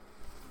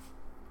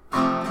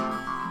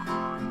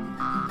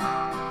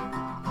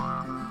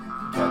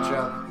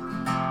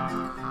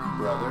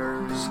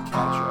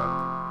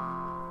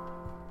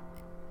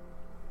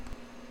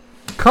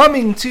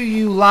Coming to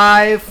you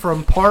live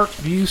from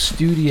Parkview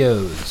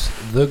Studios,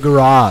 the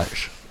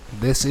garage.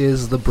 This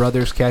is the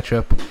Brothers Catch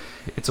Up.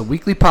 It's a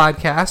weekly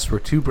podcast where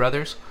two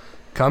brothers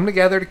come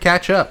together to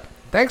catch up.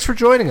 Thanks for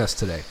joining us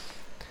today.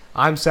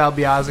 I'm Sal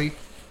Biazzi.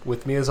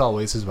 With me, as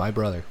always, is my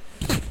brother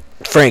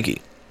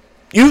Frankie.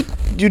 You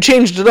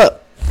changed it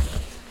up.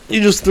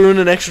 You just threw in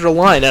an extra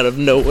line out of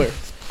nowhere.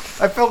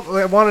 I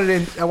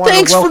wanted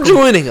Thanks to welcome, for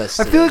joining us.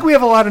 I feel like we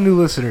have a lot of new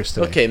listeners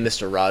today. Okay,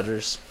 Mr.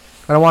 Rogers.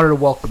 And I wanted to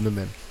welcome them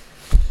in.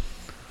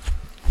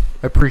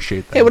 I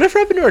appreciate that. Hey, whatever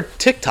happened to our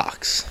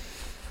TikToks?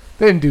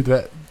 They didn't do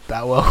that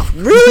well.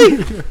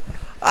 Really?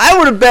 I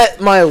would have bet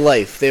my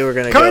life they were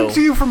going to go. Coming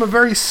to you from a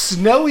very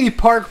snowy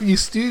Parkview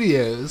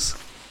Studios,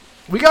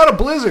 we got a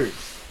blizzard.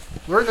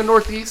 We're in the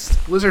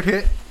Northeast. Blizzard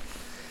hit.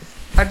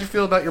 How'd you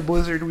feel about your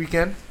blizzard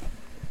weekend?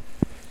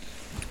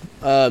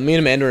 Me and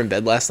Amanda were in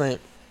bed last night.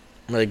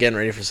 We're getting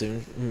ready for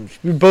sleep.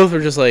 We both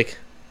were just like,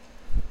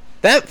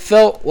 that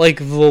felt like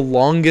the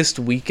longest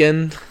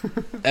weekend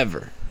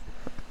ever.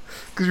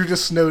 Because you're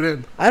just snowed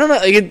in. I don't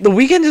know. The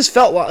weekend just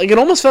felt like it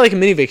almost felt like a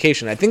mini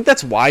vacation. I think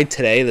that's why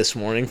today, this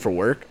morning for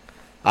work,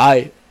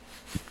 I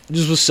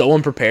just was so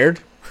unprepared.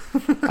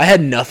 I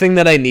had nothing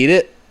that I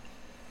needed,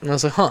 and I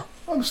was like, "Huh,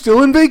 I'm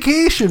still in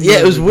vacation." yeah."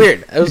 It was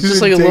weird. It was You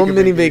just didn't like a take little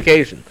mini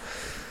vacation.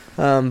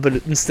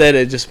 But instead,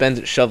 it just spends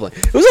it shoveling.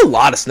 It was a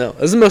lot of snow.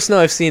 It was the most snow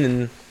I've seen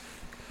in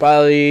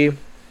probably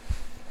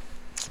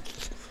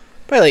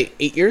like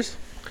 8 years.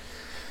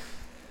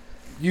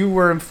 You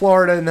were in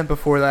Florida, and then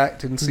before that,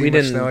 didn't see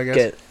much snow, I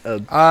guess.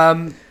 You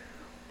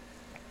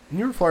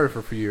were in Florida for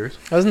a few years.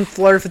 I was in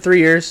Florida for 3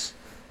 years.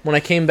 When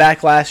I came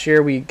back last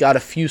year, we got a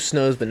few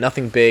snows, but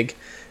nothing big.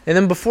 And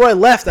then before I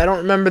left, I don't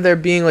remember there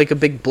being like a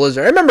big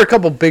blizzard. I remember a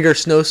couple bigger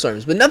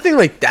snowstorms, but nothing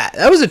like that.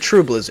 That was a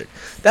true blizzard.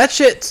 That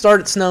shit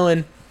started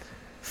snowing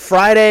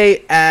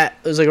Friday it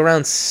was like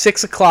around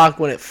 6 o'clock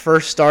when it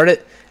first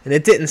started, and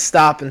it didn't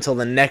stop until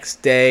the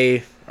next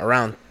day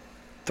around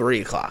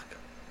 3 o'clock.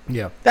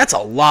 Yeah. That's a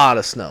lot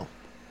of snow.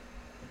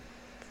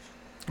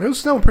 It was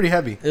snowing pretty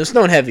heavy. It was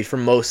snowing heavy for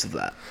most of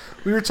that.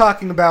 We were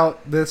talking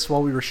about this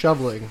while we were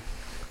shoveling.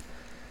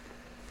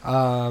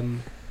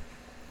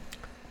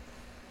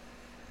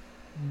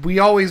 We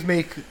always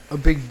make a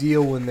big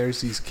deal when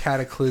there's these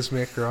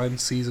cataclysmic or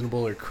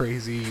unseasonable or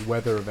crazy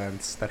weather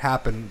events that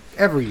happen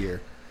every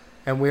year.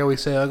 And we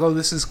always say, like, oh,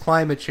 this is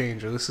climate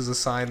change, or this is a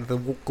sign that the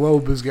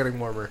globe is getting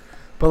warmer.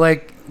 But,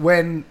 like,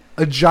 when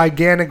a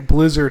gigantic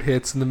blizzard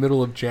hits in the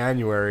middle of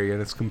January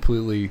and it's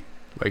completely,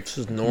 like, This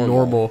is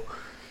normal.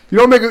 You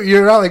don't make it,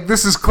 you're not like,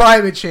 this is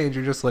climate change.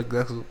 You're just like,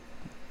 this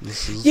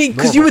is Yeah,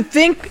 because normal.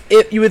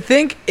 you would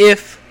think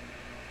if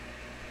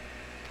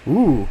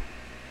Ooh.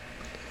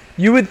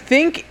 You would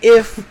think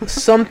if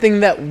something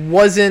that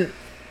wasn't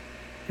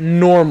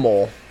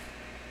normal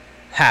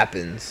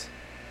happens,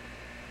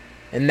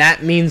 and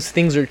that means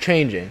things are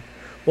changing,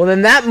 well,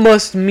 then that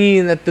must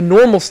mean that the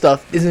normal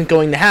stuff isn't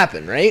going to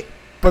happen, right?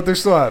 But they're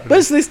still happening. But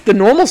at least the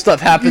normal stuff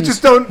happens You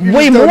just don't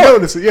more.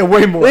 notice it. Yeah,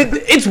 way more.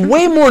 It's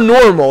way more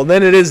normal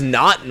than it is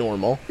not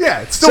normal. Yeah,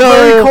 it's still So,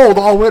 very cold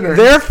all winter.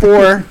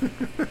 Therefore,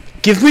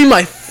 give me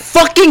my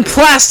fucking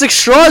plastic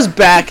straws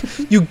back,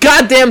 you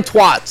goddamn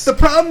twats. The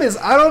problem is,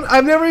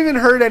 I've never even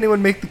heard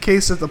anyone make the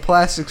case that the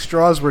plastic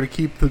straws were to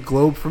keep the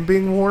globe from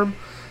being warm.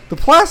 The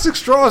plastic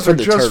straws are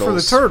just for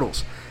the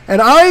turtles. And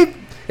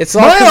It's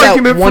all 'cause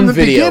that one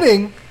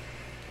video.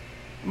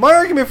 My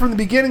argument from the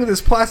beginning of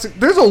this plastic,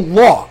 there's a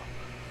law.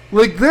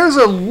 Like, there's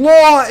a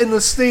law in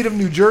the state of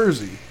New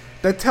Jersey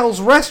that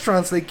tells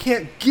restaurants they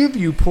can't give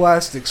you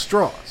plastic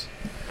straws.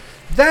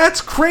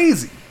 That's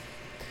crazy.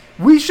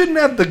 We shouldn't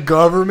have the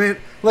government.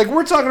 Like,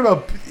 we're talking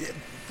about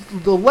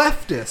the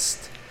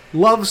leftist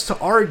loves to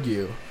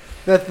argue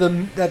that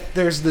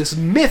there's this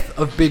myth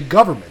of big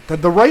government,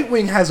 that the right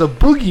wing has a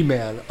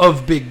boogeyman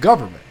of big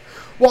government,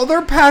 while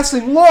they're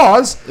passing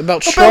laws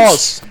About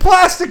straws.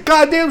 plastic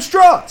goddamn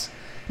straws.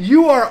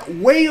 You are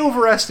way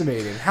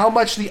overestimating how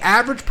much the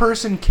average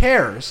person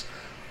cares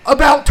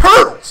about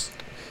turtles.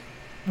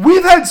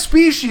 We've had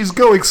species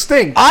go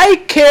extinct.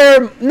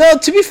 No,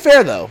 to be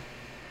fair though,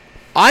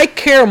 I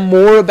care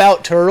more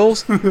about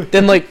turtles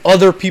than like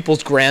other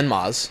people's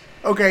grandmas.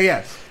 Okay,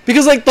 yes.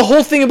 Because like the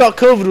whole thing about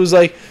COVID was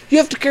like, you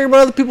have to care about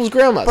other people's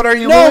grandmas. But are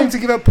you No, willing to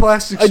give up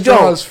plastic I don't.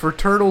 straws for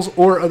turtles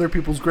or other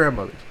people's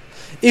grandmothers?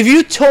 If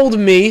you told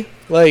me,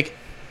 like,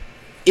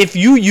 if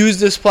you use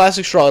this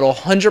plastic straw, it'll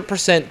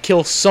 100%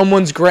 kill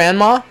someone's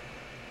grandma,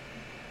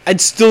 I'd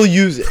still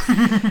use it.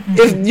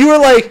 If you were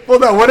like, Well,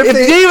 no, what if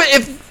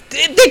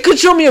if they could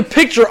show me a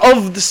picture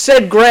of the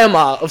said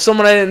grandma of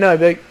someone I didn't know, I'd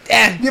be like,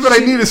 Yeah, but I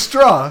need a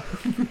straw.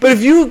 But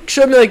if you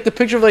showed me like the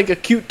picture of like a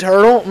cute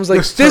turtle and was like,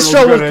 This this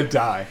turtle's straw gonna was,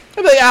 die.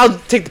 I'd be like, I'll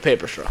take the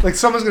paper straw. Like,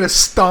 someone's gonna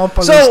stomp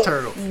on this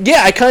turtle.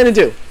 yeah, I kind of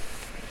do.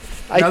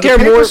 Now, I the care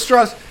paper more.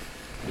 straws.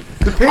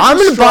 The paper I'm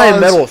gonna buy a straws-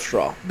 metal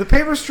straw. The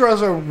paper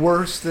straws are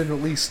worse than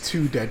at least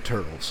 2 dead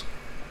turtles.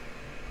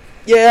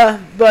 Yeah,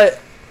 but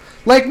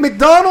Like,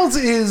 McDonald's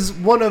is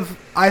one of,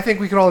 I think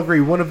we can all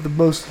agree, one of the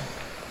most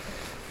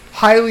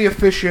highly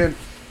efficient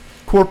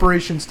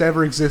corporations to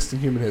ever exist in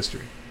human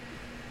history.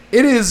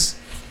 It is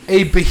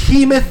a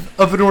behemoth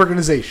of an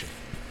organization.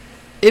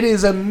 It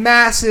is a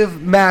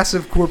massive,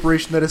 massive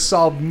corporation that has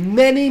solved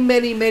many,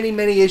 many, many,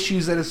 many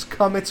issues that has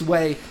come its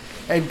way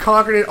and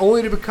conquered it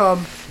only to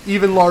become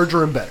even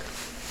larger and better.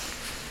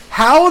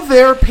 How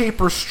their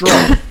paper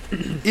straw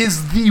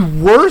is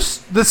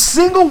the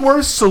single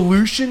worst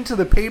solution to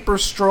the paper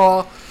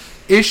straw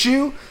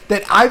issue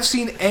that I've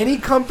seen any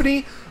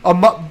company,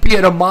 be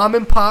it a mom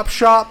and pop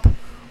shop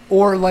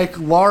or like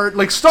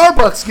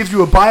Starbucks gives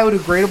you a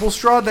biodegradable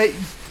straw that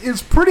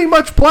is pretty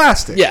much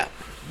plastic. Yeah.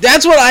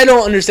 That's what I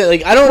don't understand.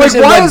 Like, I don't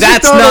understand why why is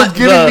that's McDonald's not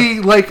giving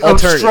me like a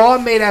alternative. straw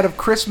made out of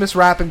Christmas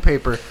wrapping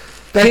paper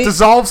that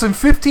dissolves in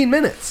 15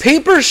 minutes?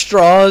 Paper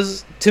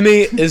straws to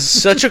me is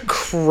such a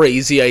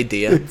crazy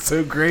idea. It's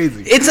so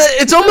crazy.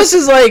 It's almost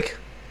as like,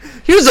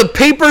 here's a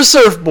paper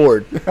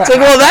surfboard. It's like,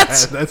 well,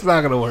 that's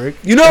not gonna work.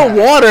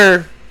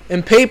 Water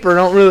and paper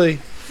don't really.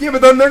 Yeah,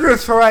 but then they're gonna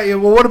throw at you.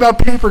 Well, what about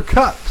paper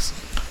cups?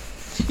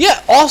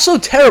 Yeah, also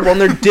terrible, and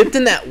they're dipped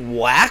in that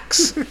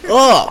wax.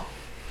 Ugh.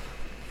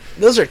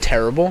 Those are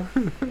terrible.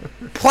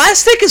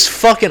 Plastic is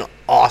fucking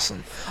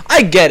awesome.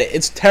 I get it.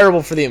 It's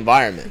terrible for the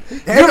environment.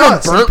 You ever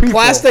burnt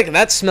plastic?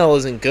 That smell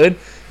isn't good.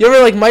 You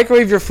ever like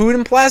microwave your food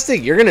in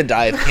plastic? You're gonna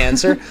die of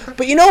cancer.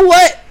 But you know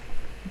what?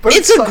 But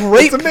It's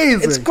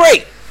amazing. It's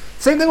great.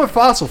 Same thing with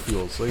fossil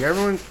fuels. Like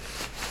everyone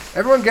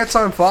gets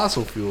on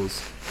fossil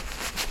fuels.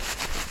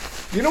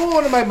 You know what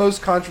one of my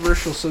most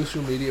controversial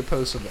social media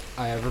posts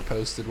I ever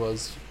posted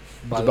was?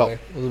 By the way,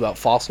 It was about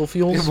fossil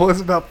fuels. It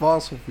was about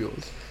fossil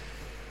fuels.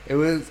 It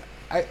was.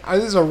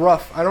 This is a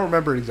rough. I don't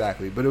remember it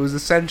exactly, but it was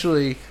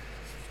essentially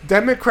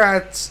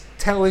Democrats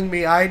telling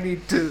me I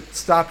need to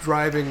stop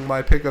driving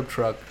my pickup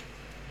truck.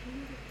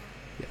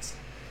 Yes,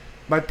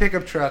 my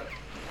pickup truck,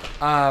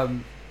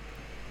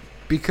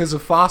 because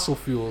of fossil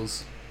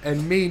fuels,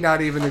 and me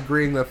not even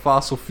agreeing that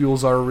fossil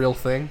fuels are a real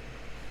thing,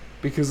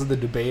 because of the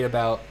debate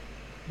about,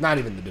 not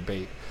even the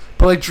debate,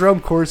 but like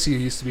Jerome Corsi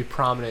used to be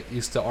prominent,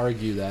 used to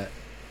argue that.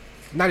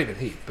 Not even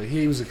he, but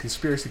he was a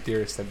conspiracy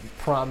theorist that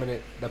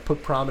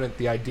put prominent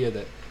the idea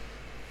that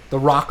the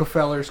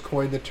Rockefellers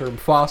coined the term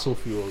fossil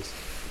fuels,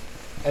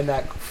 and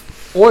that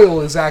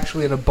oil is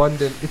actually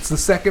it's the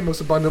second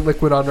most abundant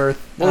liquid on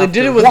Earth. Well, they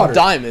did it with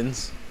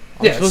diamonds.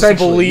 Yeah,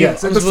 essentially.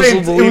 Yes. It was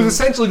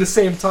essentially the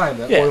same time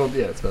that oil.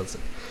 Yeah, it's about the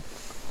same.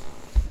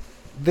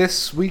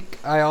 This week,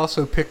 I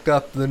also picked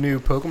up the new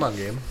Pokemon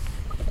game.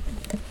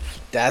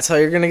 That's how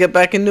you're gonna get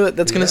back into it.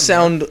 That's gonna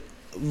sound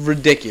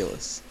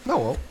ridiculous. No,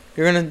 well.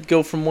 You're going to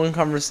go from one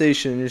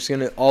conversation and you're just going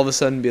to all of a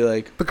sudden be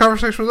like... The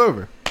conversation was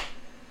over.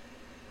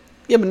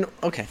 Yeah, but no,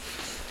 okay.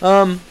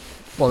 Well,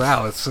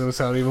 now it's going to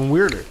sound even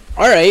weirder.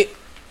 All right.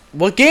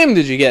 What game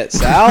did you get,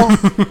 Sal?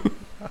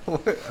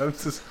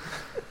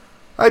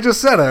 I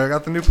just said I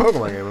got the new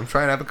Pokemon game. I'm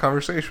trying to have a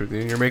conversation with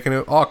you and you're making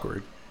it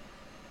awkward.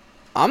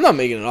 I'm not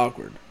making it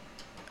awkward.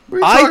 What are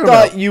you talking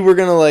thought about? you were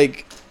going to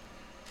like...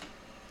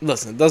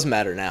 Listen, it doesn't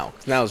matter now.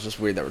 'Cause now it's just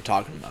weird that we're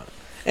talking about it.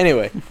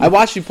 Anyway, I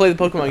watched you play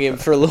the Pokemon game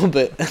for a little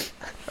bit.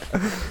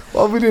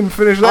 Well, we didn't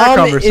finish that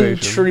conversation. I'm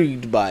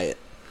intrigued by it.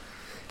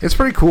 It's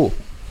pretty cool.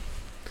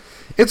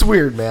 It's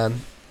weird,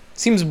 man.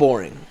 Seems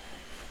boring.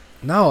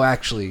 No,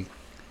 actually,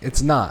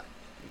 it's not.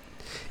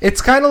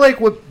 It's kind of like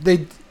what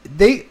they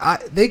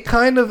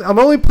kind of... I'm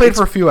only played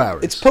for a few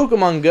hours. It's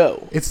Pokemon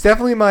Go. It's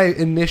definitely my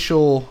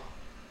initial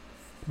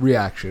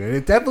reaction. And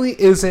it definitely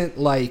isn't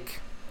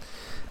like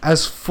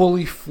as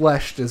fully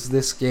fleshed as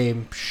this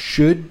game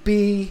should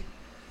be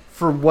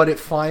for what it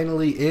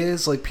finally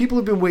is. Like, people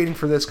have been waiting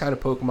for this kind of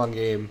Pokemon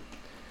game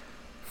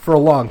for a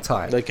long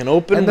time. Like an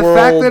open world. And the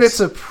fact that it's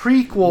a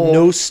prequel...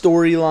 No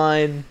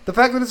storyline. The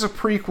fact that it's a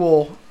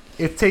prequel,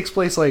 it takes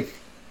place, like,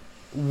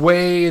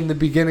 way in the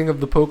beginning of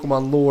the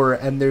Pokemon lore,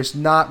 and there's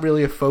not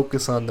really a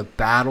focus on the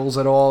battles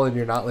at all, and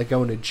you're not, like,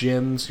 going to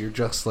gyms. You're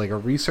just, like, a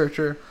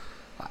researcher.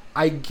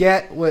 I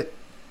get what...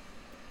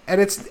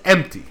 And it's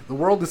empty. The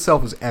world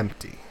itself is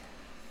empty.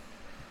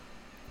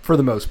 For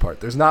the most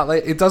part. There's not,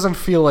 like... It doesn't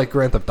feel like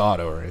Grand Theft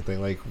Auto or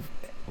anything. Like,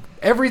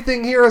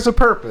 everything here has a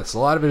purpose. A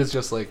lot of it is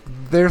just, like,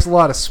 there's a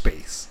lot of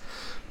space.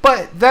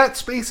 But that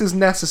space is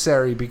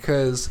necessary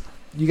because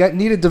you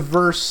need a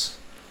diverse...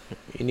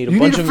 You need a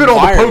bunch of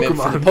environment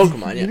for the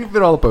Pokemon. You need to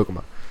fit all the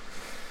Pokemon.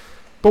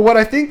 But what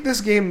I think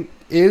this game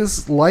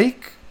is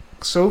like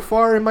so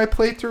far in my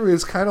playthrough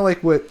is kind of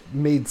like what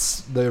made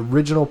the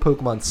original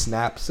Pokemon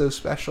Snap so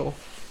special,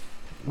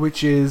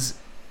 which is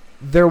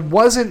there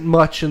wasn't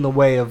much in the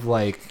way of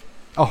like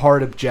a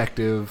hard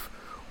objective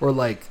or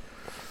like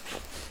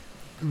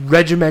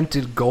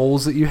regimented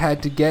goals that you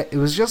had to get. It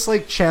was just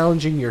like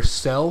challenging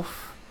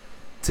yourself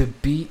to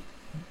beat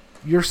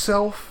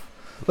yourself.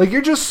 Like,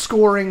 you're just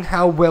scoring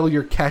how well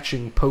you're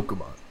catching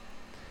Pokemon.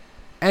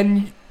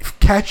 And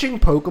catching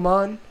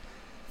Pokemon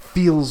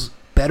feels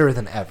better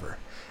than ever.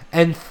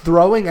 And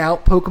throwing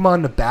out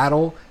Pokemon to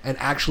battle and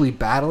actually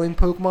battling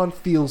Pokemon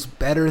feels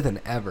better than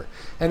ever.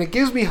 And it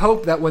gives me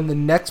hope that when the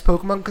next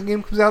Pokemon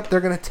game comes out, they're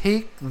going to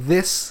take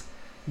this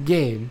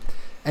game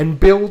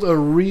and build a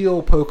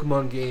real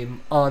Pokemon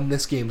game on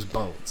this game's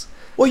bones.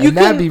 Well, And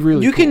that'd be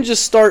really you can cool.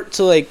 just start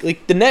to like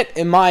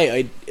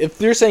if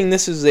they're saying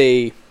this is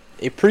a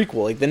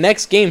prequel, like the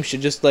next game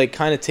should just like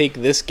kind of take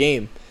this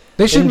game.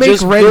 They should and make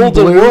just Red and build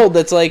Blue. a world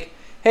that's like,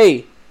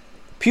 hey,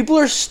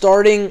 for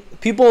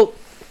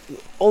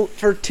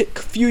a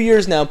few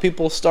years now,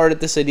 people started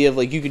this idea of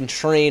like you can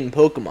train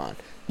Pokemon,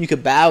 you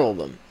could battle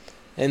them,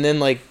 and then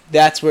like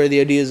that's where the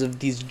ideas of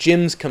these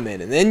gyms come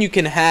in, and then you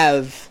can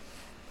have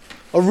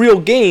a real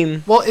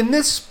game. Well, in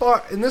this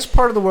part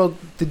of the world,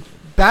 the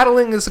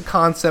battling is a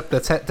concept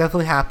that's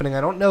definitely happening.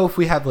 I don't know if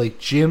we have like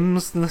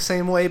gyms in the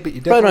same way, but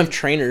you Probably don't definitely have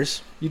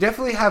trainers. you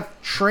definitely have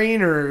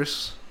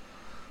trainers,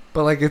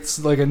 but like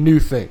it's like a new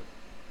thing.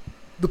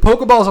 The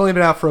Pokeball's only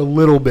been out for a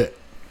little bit,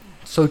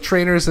 so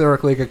trainers are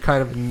like a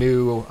kind of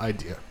new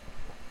idea.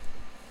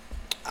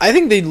 I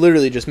think they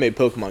literally just made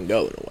Pokemon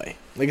Go in a way.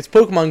 Like it's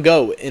Pokemon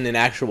Go in an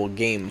actual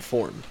game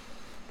form.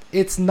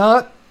 It's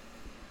not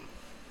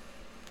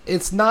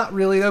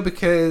really though,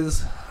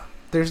 because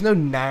there's no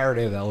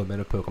narrative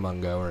element of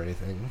Pokemon Go or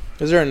anything.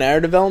 Is there a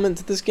narrative element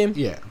to this game?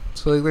 Yeah,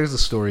 so like, there's a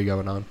story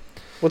going on.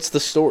 What's the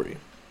story?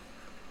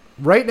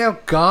 Right now,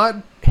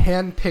 God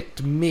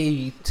handpicked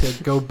me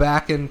to go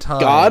back in time.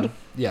 God?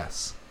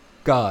 Yes.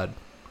 God.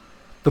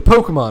 The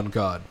Pokemon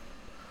God.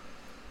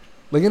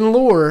 Like in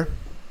lore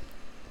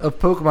of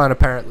Pokemon,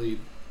 apparently,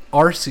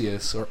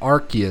 Arceus, or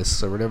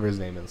Arceus, or whatever his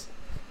name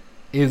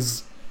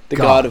is The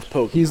god of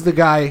Pokemon. He's the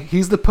guy,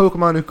 he's the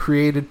Pokemon who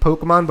created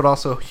Pokemon, but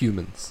also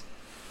humans.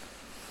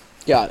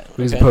 Got it.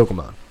 He's a Okay.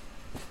 Pokemon.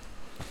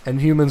 And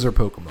humans are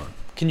Pokemon.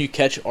 Can you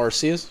catch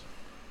Arceus?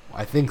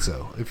 I think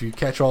so. If you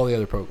catch all the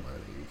other Pokemon, I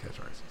think you can catch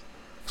Arceus.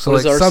 So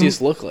What does like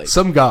Arceus look like?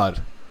 some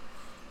god.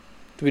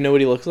 Do we know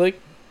what he looks like?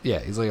 Yeah,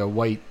 he's like a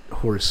white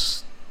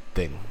horse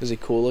thing. Is he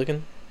cool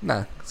looking?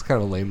 Nah, it's kind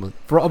of a lame look.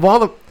 Of all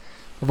the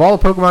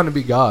Pokemon to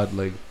be God,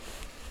 like,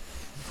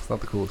 it's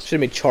not the coolest.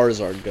 Should have made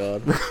Charizard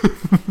god.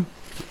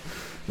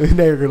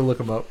 Now you're gonna look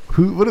him up.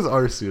 What does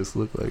Arceus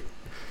look like?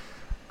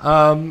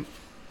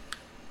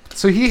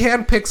 So he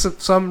handpicks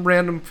some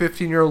random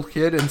 15-year-old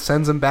kid and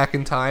sends him back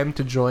in time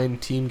to join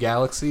Team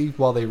Galaxy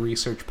while they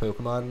research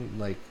Pokemon,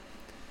 like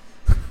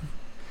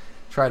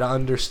try to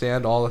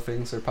understand all the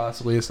things there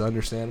possibly is to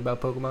understand about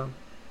Pokemon.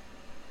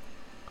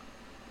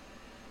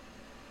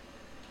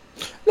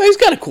 No, he's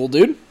kind of cool,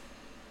 dude.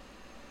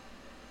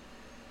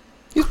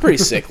 He's pretty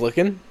sick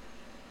looking.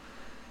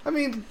 I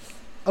mean,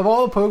 of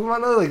all the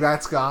Pokemon though, like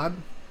that's God.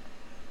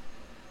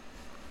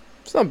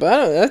 It's not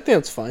bad. I think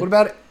that's fine. What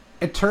about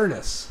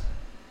Eternus?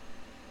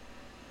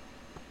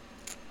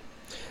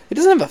 He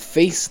doesn't have a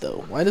face,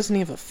 though. Why doesn't he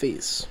have a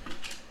face?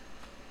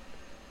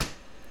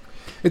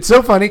 It's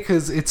so funny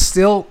because it's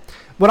still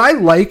what I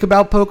like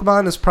about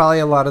Pokemon is probably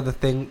a lot of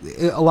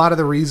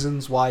the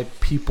reasons why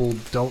people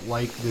don't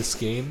like this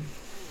game.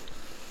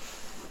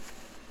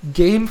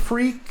 Game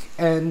Freak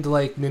and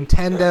like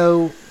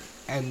Nintendo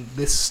and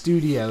this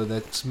studio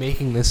that's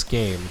making this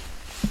game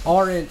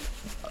aren't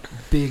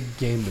big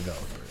game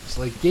developers.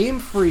 Like Game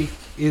Freak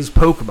is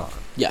Pokemon.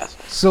 Yes.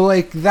 So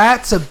like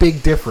that's a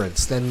big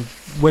difference than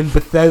when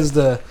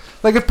Bethesda,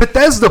 like if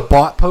Bethesda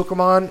bought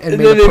Pokemon and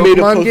made a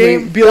Pokemon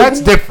game, that's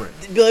different.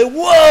 Be like,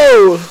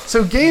 whoa!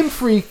 So Game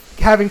Freak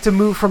having to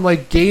move from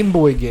like Game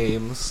Boy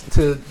games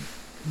to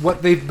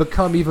what they've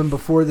become even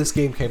before this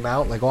game came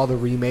out, like all the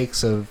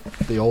remakes of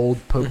the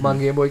old Pokemon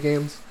Game Boy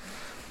games,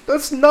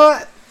 that's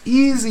not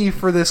easy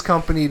for this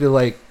company to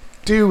like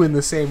do in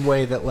the same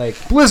way that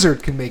like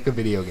Blizzard can make a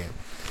video game.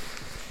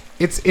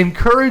 It's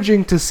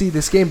encouraging to see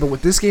this game, but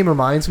what this game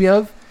reminds me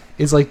of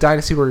is like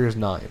Dynasty Warriors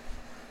 9.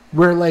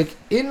 Where like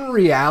in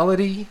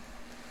reality,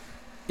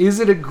 is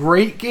it a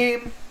great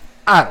game?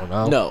 I don't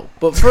know. No,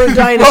 but for a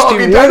Dynasty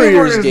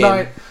Warriors game...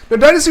 9, no,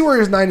 Dynasty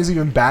Warriors 9 is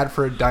even bad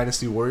for a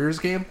Dynasty Warriors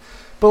game.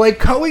 But like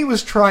Koei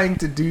was trying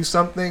to do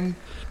something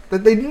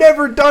that they'd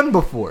never done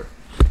before.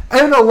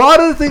 And a lot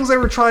of the things they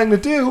were trying to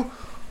do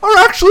are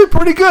actually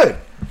pretty good.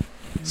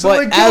 So But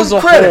like, give as them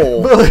a credit.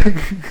 whole- But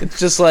like, It's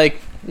just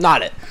like,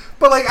 not it.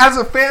 but like as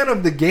a fan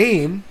of the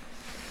game,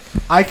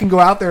 I can go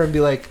out there and be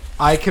like,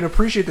 I can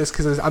appreciate this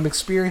because I'm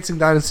experiencing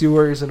Dynasty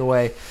Warriors in a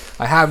way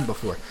I haven't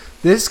before.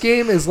 This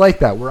game is like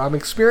that, where I'm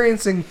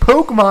experiencing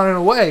Pokemon in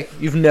a way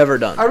You've never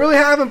done. I really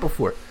haven't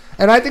before.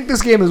 And I think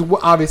this game is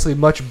obviously a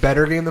much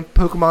better game than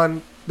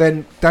Pokemon,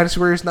 than Dynasty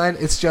Warriors 9.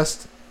 It's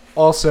just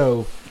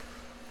also,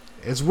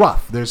 it's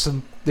rough. There's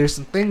some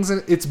things in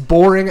it. It's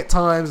boring at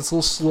times. It's a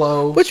little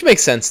slow. Which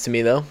makes sense to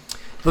me, though.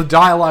 The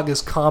dialogue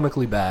is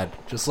comically bad.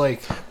 Just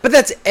like But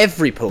that's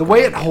every Pokemon the way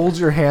it game. holds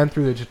your hand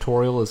through the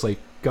tutorial is like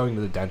going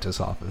to the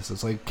dentist's office.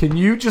 It's like, can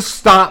you just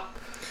stop?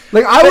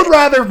 Like, I would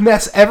rather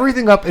mess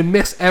everything up and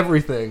miss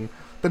everything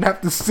than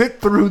have to sit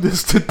through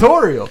this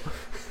tutorial.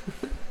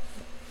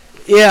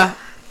 Yeah.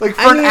 Like,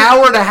 for an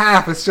hour and a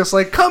half, it's just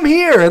like, come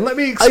here and let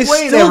me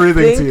explain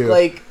everything to you.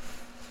 Like,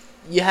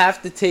 you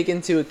have to take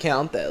into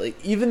account that,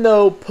 like, even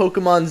though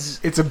Pokemon's...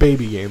 It's a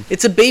baby game.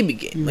 It's a baby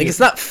game. Like, it's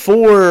not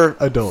for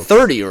Adults.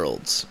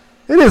 30-year-olds.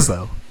 It is,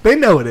 though. They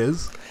know it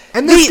is.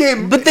 And this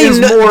game But they is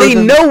know, more they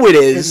than know it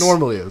is. it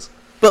normally is.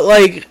 But,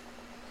 like,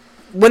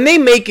 when they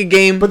make a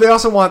game, But they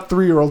also want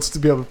 3-year-olds to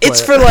be able to play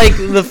it's it. for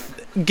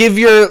like give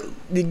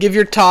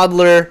your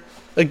toddler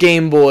a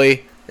Game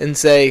Boy and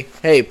say,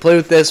 "Hey, play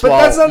with this But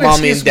while that's not an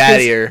mommy excuse and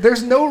daddy because are."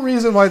 There's no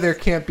reason why there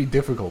can't be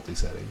difficulty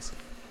settings.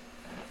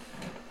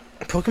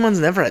 Pokemon's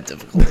never had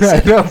difficulty.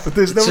 I know, but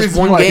there's no It's just reason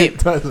one why game. it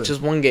doesn't.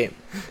 Just one game.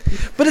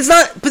 But it's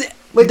not. But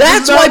Like,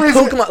 that's there's why no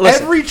reason- Pokemon.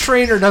 Listen, every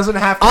trainer doesn't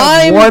have to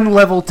have one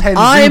level 10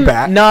 I'm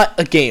Zubat. not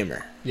a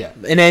gamer Yeah.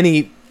 in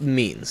any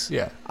means.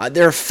 Yeah.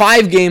 There are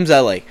 5 games I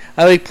like.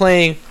 I like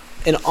playing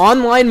an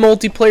online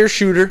multiplayer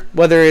shooter,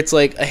 whether it's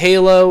like a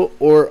Halo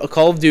or a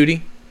Call of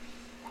Duty.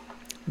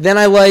 Then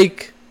I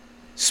like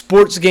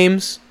sports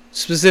games,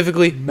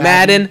 specifically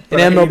Madden but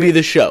and I hate MLB it.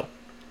 The Show.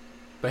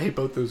 I hate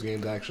both those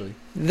games, actually.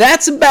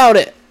 That's about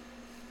it.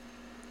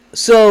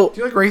 So, Do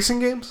you like racing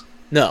games?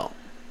 no.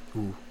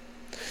 Ooh.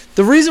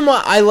 The reason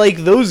why I like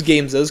those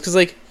games, though, is because,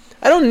 like,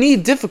 I don't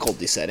need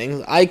difficulty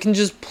settings. I can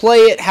just play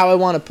it how I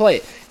want to play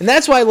it. And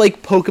that's why I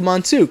like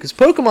Pokemon, too, because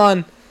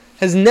Pokemon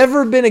has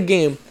never been a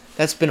game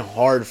that's been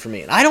hard for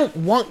me. And I don't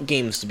want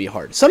games to be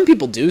hard. Some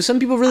people do. Some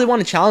people really want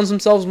to challenge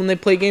themselves when they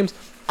play games.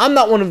 I'm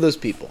not one of those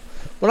people.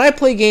 When I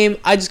play a game,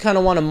 I just kind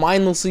of want to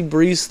mindlessly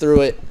breeze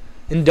through it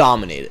and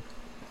dominate it.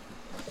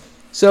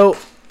 So,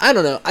 I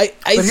don't know. I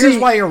But see... here's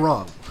why you're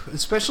wrong.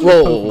 Especially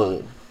Whoa, with whoa,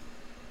 Pokemon. whoa.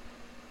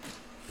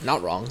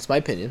 Not wrong. It's my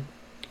opinion.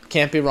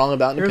 Can't be wrong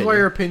about an Here's opinion. why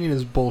your opinion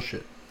is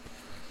bullshit.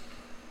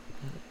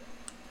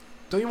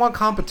 Don't you want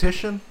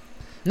competition?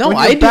 No, when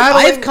I you're do. I have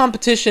battling-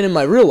 competition in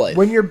my real life.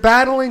 When you're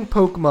battling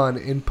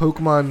Pokemon in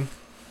Pokemon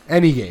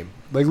any game,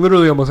 like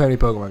literally almost any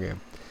Pokemon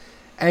game,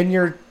 and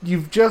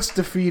you've just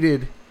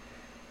defeated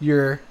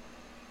your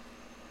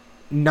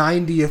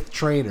 90th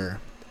trainer,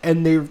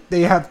 and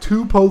they have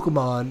 2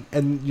 Pokemon,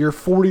 and you're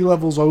 40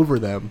 levels over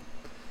them.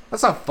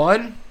 That's not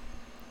fun.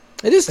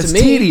 It is to It's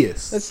me.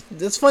 tedious.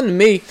 That's fun to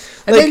me.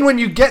 And Like, then when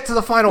you get to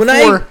the final when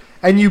 4,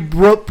 and you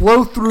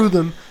blow through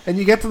them, and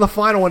you get to the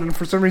final one, and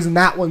for some reason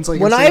that one's like...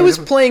 when I insanely was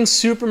difficult. playing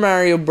Super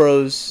Mario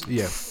Bros.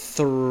 Yeah.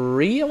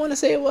 3, I want to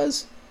say it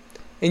was,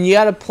 and you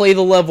got to play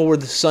the level where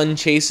the sun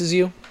chases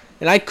you,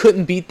 and I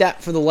couldn't beat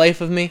that for the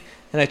life of me,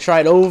 and I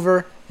tried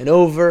over and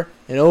over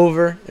and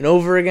over and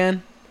over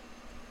again.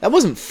 That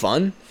wasn't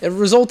fun. It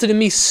resulted in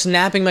me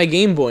snapping my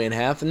Game Boy in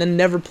half and then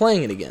never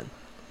playing it again.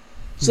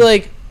 So,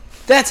 like,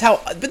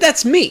 but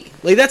that's me.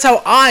 Like, that's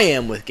how I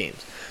am with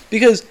games.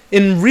 Because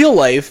in real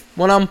life,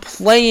 when I'm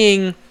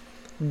playing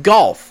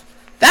golf,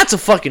 that's a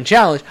fucking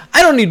challenge.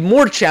 I don't need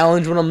more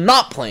challenge when I'm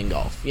not playing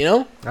golf, you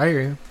know? I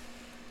hear you.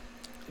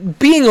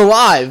 Being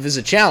alive is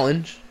a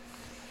challenge.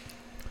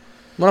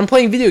 When I'm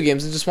playing video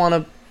games, I just want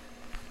to...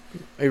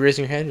 Are you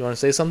raising your hand? You want to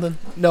say something?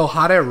 No,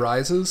 hot air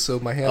rises, so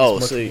my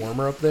hand's much so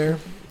warmer up there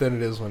than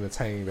it is when it's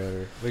hanging down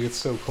here. Like, it's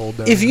so cold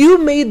down If here. you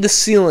made the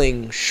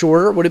ceiling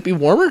shorter, would it be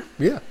warmer?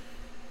 Yeah.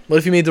 What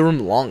if you made the room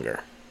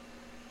longer?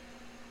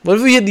 What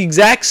if we had the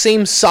exact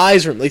same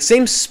size room, like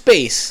same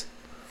space,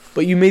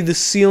 but you made the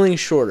ceiling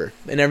shorter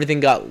and everything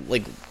got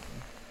like It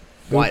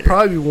would wider?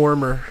 probably be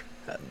warmer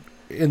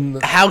in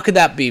the... How could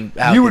that be?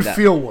 How you could would that-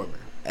 feel warmer.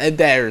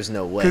 There's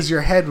no way. Because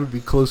your head would be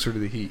closer to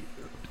the heat.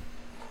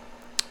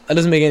 That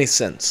doesn't make any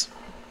sense.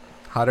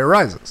 Hot air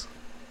rises.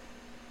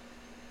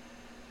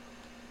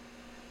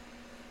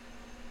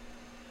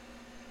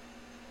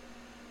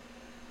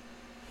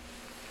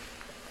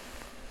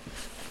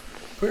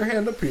 Put your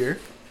hand up here.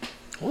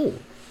 Oh,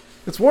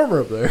 It's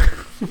warmer up there.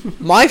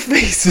 my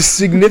face is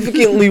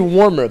significantly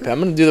warmer up here. I'm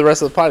gonna do the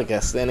rest of the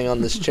podcast standing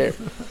on this chair.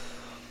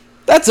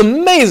 That's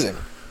amazing.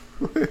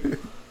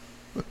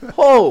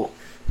 Oh,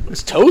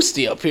 it's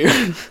toasty up here.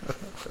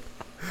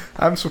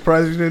 I'm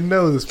surprised you didn't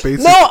know this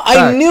basic No, I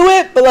fact. knew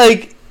it, but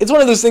like it's one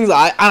of those things.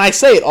 I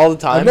say it all the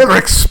time. I've never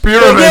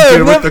experimented I've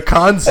with never- the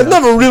concept. I've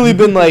never really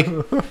been like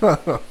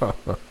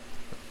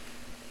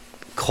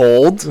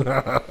cold.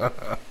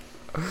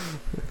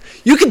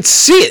 You can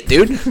see it,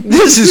 dude.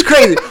 This is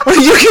crazy.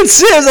 You can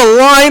see there's a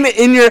line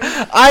in your...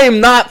 I am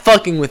not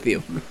fucking with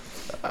you.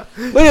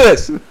 Look at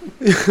this. Look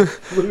at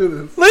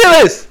this. Look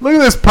at this. Look at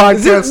this Is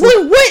podcast.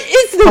 it, what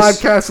is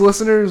this? Podcast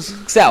listeners.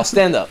 Sal,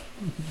 stand up.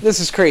 This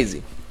is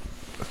crazy.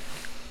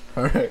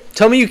 All right.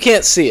 Tell me you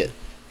can't see it.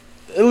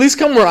 At least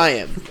come where I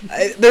am.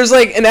 There's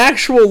like an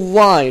actual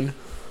line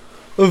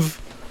of...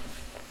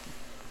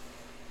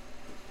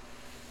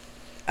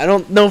 I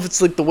don't know if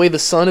it's like the way the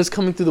sun is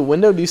coming through the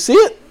window. Do you see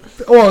it?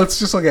 Oh, it's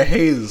just like a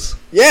haze.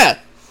 Yeah.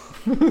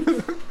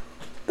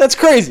 That's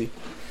crazy.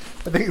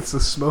 I think it's the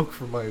smoke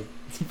from my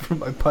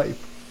pipe.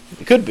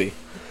 It could be.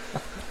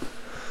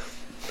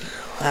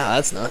 Wow,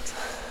 that's nuts.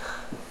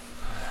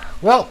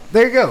 Well,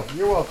 there you go.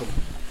 You're welcome.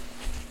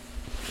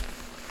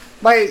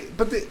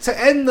 To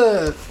end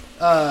the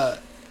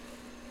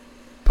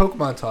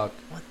Pokemon talk,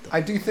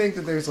 I do think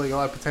that there's like a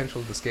lot of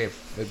potential in this game.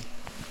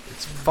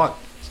 It's fun.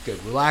 It's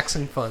good,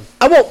 relaxing fun.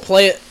 I won't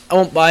play it. I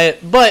won't buy it,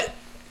 but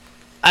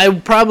I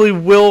probably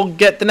will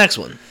get the next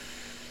one.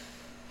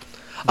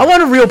 I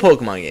want a real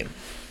Pokemon game.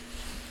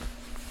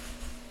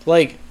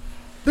 Like,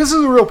 This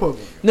is a real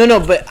Pokemon game. no,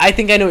 but I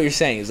think I know what you're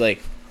saying. Is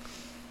like,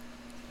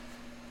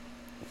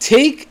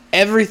 take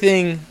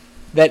everything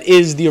that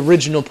is the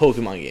original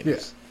Pokemon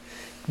games.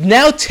 Yeah.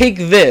 Now take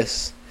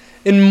this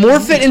and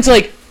morph it into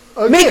like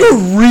make game.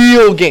 a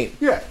real game.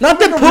 Yeah. Not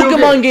that Make a real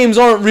Pokemon game. games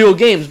aren't real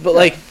games, but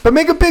But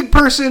make a big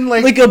person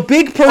like a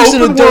big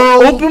person open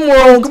open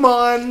world.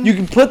 Pokemon. You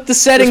can put the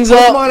settings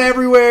There's up. Pokemon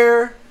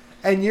everywhere,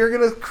 and you're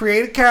gonna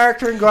create a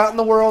character and go out in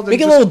the world. And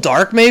Make it a little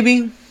dark, maybe.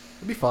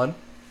 It'd be fun.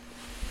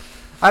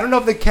 I don't know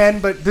if they can,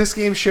 but this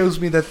game shows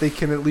me that they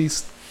can at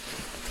least.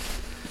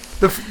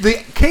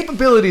 The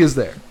capability is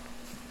there.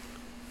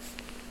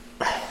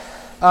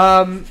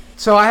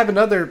 So I have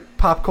another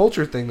pop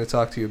culture thing to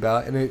talk to you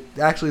about, and it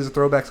actually is a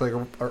throwback to like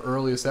our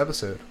earliest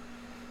episode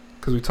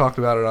because we talked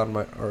about it on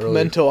our earlier.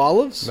 Pimento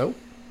olives? Nope.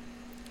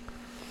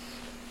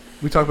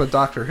 We talked about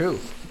Doctor Who.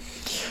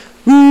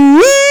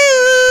 And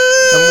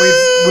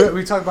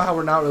we talked about how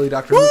we're not really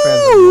Doctor Who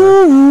fans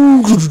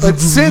anymore. But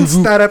since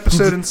that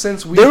episode and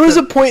since we... There was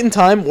a point in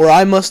time where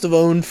I must have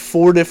owned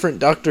 4 different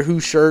Doctor Who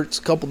shirts,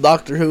 a couple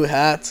Doctor Who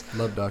hats.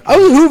 Love Doctor I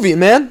was a Whovian,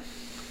 man.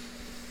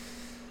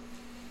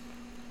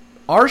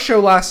 Our show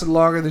lasted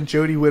longer than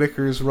Jodie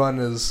Whittaker's run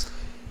as...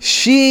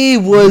 She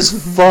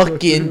was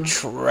fucking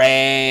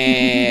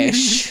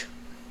trash.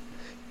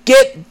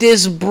 Get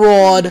this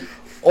broad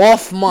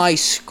off my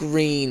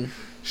screen.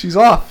 She's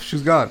off.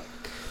 She's gone.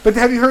 But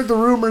have you heard the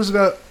rumors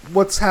about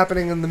what's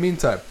happening in the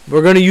meantime?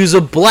 We're going to use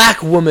a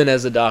black woman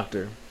as a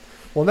doctor.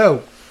 Well,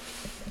 no.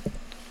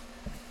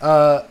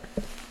 Oh,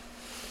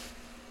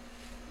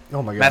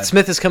 my God. Matt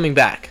Smith is coming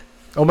back.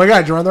 Oh, my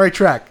God. You're on the right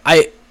track.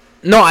 I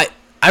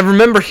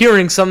remember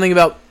hearing something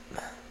about...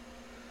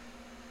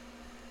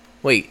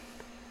 Wait.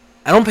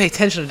 I don't pay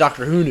attention to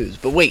Doctor Who news,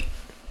 but wait.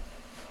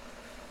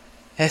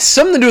 It has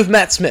something to do with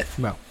Matt Smith.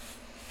 No.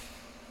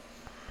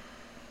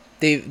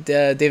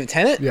 David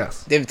Tennant?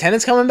 Yes. David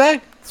Tennant's coming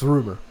back? It's a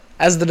rumor.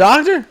 As the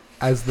Doctor?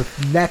 As the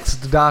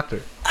next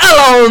Doctor.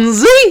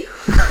 Alonzi!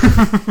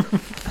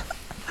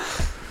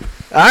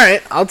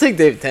 Alright, I'll take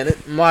David Tennant.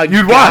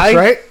 You'd watch,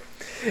 right?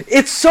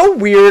 It's so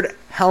weird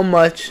how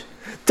much...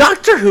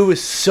 Doctor Who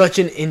is such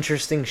an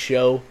interesting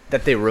show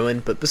that they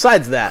ruined, but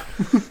besides that,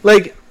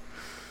 like...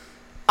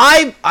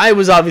 I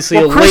was obviously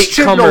a Chris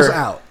latecomer. Chibnall's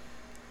out.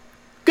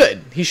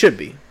 Good, he should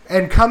be.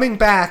 And coming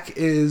back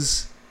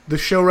is the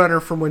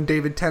showrunner from when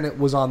David Tennant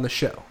was on the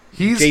show.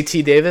 He's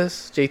JT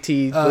Davis?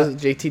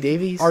 JT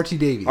Davies? R.T.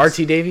 Davies.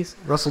 R.T. Davies?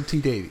 Russell T.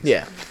 Davies.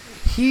 Yeah.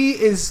 He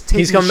is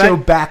taking the coming show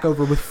back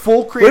over with full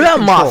What creative about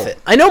control. Moffat?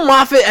 I know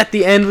Moffat at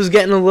the end was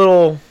getting a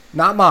little...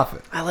 Not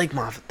Moffat. I like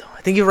Moffat, though.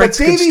 I think he writes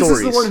But good Davies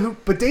stories. is the one who...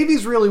 But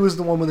Davies really was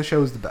the one when the show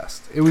was the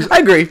best. It was I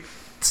agree.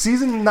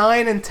 season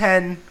 9 and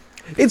 10...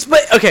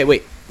 Okay,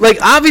 wait. Like,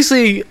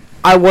 obviously,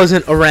 I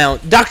wasn't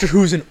around. Doctor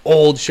Who's an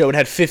old show. It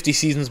had 50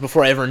 seasons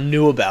before I ever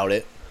knew about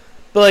it.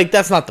 But, like,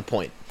 that's not the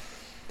point.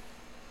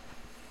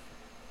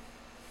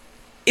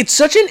 It's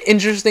such an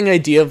interesting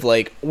idea of,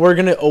 like, we're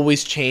going to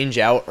always change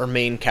out our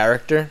main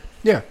character.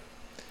 Yeah.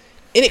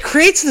 And it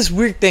creates this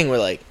weird thing where,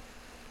 like,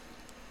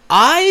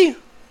 I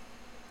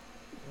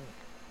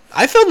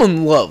fell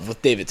in love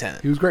with David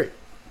Tennant. He was great.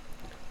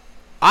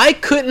 I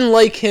couldn't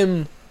like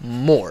him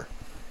more.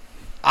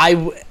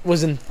 I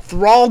was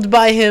enthralled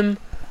by him.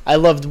 I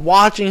loved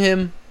watching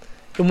him.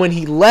 And when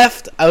he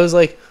left, I was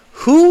like,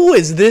 who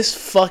is this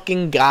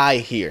fucking guy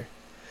here?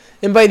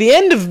 And by the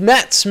end of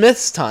Matt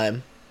Smith's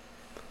time,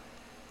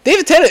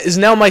 David Tennant is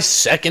now my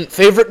second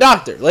favorite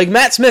Doctor. Like,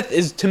 Matt Smith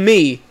is, to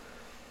me,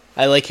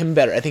 I like him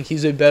better. I think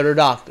he's a better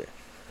Doctor.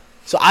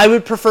 So I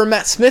would prefer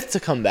Matt Smith to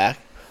come back.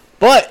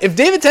 But if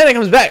David Tennant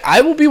comes back,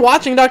 I will be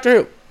watching Doctor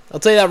Who. I'll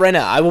tell you that right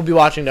now. I will be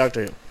watching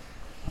Doctor Who.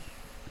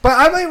 But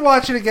I might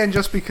watch it again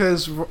just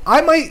because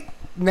I might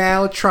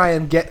now try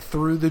and get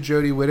through the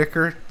Jodie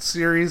Whittaker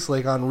series,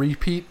 like, on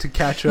repeat to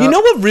catch up. You know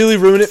what really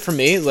ruined it for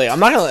me? Like, I'm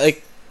not gonna,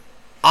 like,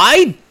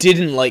 I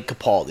didn't like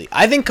Capaldi.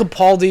 I think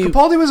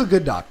Capaldi was a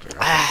good Doctor.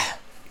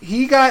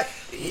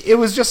 It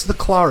was just the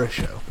Clara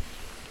show.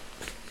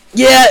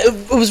 Yeah,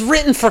 it was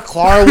written for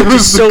Clara, which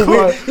is so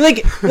weird.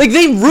 Like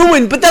they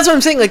ruined, but that's what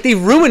I'm saying. Like, they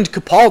ruined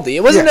Capaldi.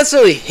 It wasn't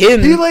necessarily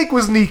him. He, like,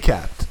 was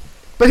kneecapped.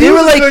 But they he were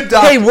was like, a good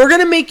Doctor. hey, we're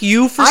gonna make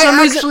you for some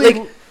reason.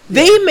 Like,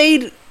 they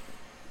made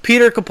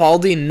Peter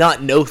Capaldi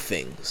not know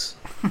things,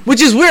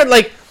 which is weird.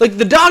 Like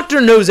the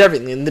Doctor knows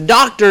everything, and the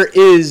Doctor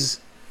is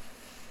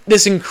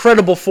this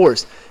incredible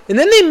force. And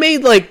then they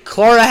made, like,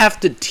 Clara have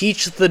to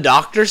teach the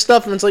Doctor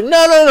stuff, and it's like,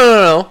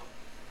 no.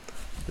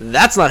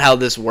 That's not how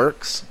this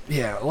works.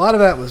 Yeah, a lot of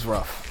that was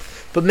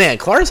rough. But man,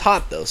 Clara's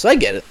hot though, so I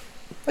get it.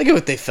 I get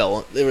what they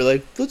felt. They were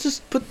like, let's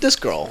just put this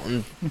girl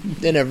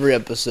in every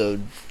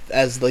episode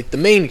as, like, the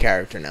main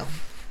character now.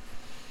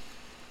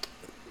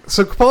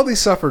 So Capaldi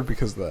suffered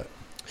because of that.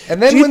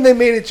 And then when they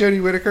made it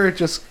Jodie Whittaker, it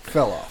just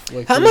fell off.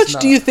 Like, how much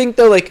do you think,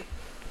 though, like,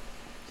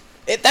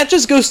 that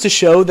just goes to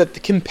show that the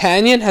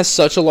companion has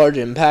such a large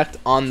impact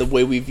on the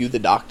way we view the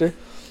Doctor?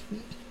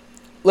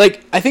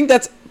 Like, I think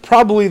that's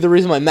probably the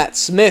reason why Matt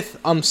Smith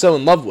I'm so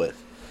in love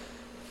with.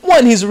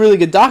 One, he's a really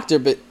good Doctor,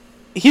 but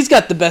he's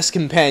got the best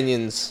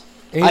companions.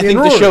 Amy I think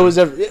and the show Rory. is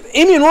ever.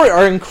 Amy and Rory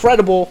are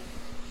incredible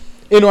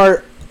in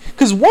our...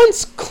 Because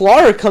once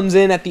Clara comes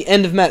in at the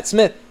end of Matt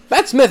Smith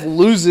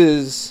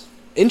loses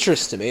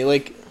interest to me.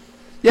 Like,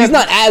 Yeah, he's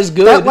not as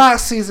good. That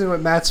last season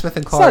with Matt Smith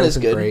and not Clark as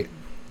isn't good. great.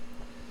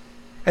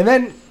 And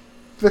then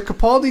the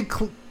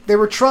Capaldi, they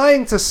were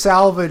trying to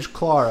salvage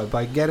Clara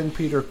by getting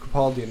Peter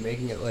Capaldi and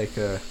making it like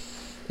a...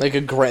 Like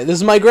this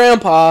is my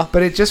grandpa.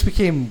 But it just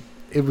became...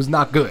 It was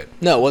not good.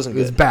 No, it wasn't It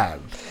was good. bad.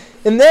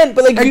 And then,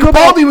 but like, And you go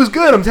Capaldi back- was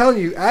good, I'm telling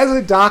you. As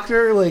a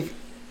doctor, like...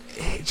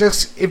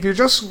 Just if you're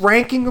just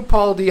ranking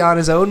Capaldi on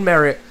his own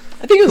merit,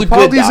 I think it was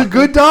Capaldi's a a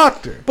good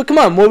doctor. But come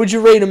on, what would you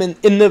rate him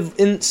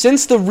in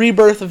since the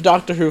rebirth of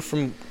Doctor Who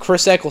from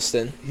Chris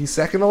Eccleston? He's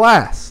second to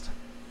last.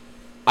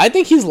 I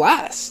think he's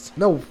last.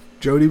 No,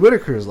 Jodie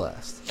Whittaker's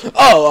last.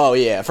 Oh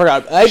yeah, I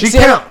forgot. She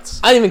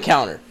counts. I didn't even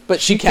count her, but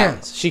she counts.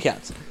 counts. She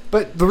counts.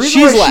 But the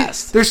reason She's why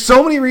last. there's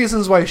so many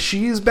reasons why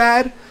she's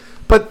bad,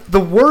 but the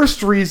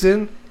worst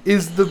reason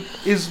is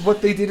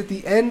what they did at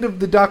the end of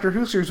the Doctor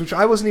Who series, which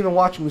I wasn't even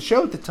watching the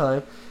show at the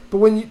time. But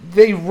when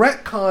they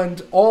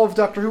retconned all of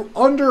Doctor Who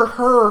under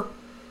her,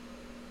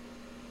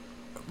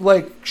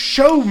 like,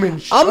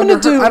 showmanship. I'm gonna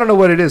do. I don't know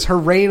what it is. Her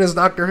reign as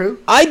Doctor Who.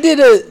 I did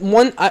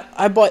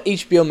I bought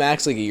HBO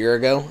Max like a year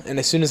ago, and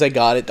as soon as I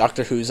got it,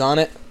 Doctor Who's on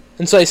it,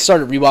 and so I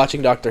started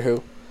rewatching Doctor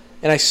Who,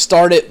 and I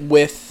started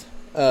with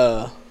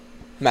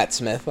Matt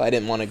Smith. I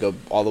didn't want to go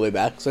all the way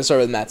back, so I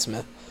started with Matt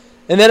Smith,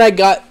 and then I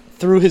got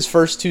through his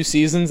first 2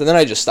 seasons, and then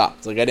I just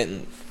stopped. Like, I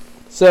didn't.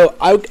 So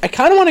I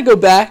kind of want to go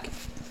back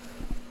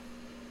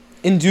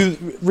and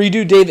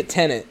redo David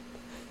Tennant.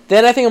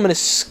 Then I think I'm gonna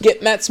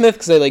skip Matt Smith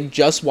because I like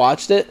just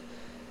watched it,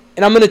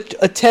 and I'm gonna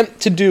attempt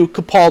to do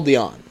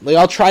Capaldi on. Like,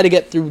 I'll try to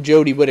get through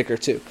Jodie Whittaker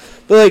too.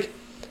 But like,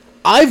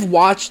 I've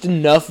watched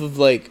enough of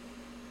like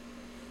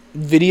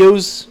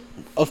videos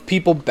of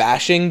people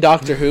bashing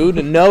Doctor Who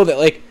to know that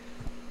like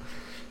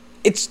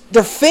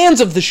they're fans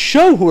of the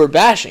show who are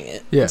bashing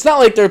it. Yeah. It's not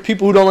like there are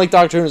people who don't like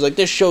Doctor Who who's like,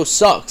 this show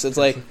sucks. It's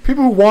like,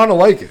 People who want to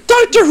like it.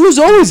 Doctor Who's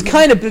always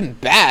kind of been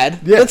bad.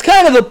 Yeah. That's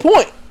kind of the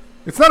point.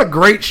 It's not a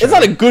great show. It's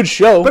not a good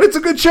show. but it's a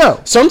good show.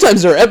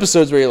 Sometimes there are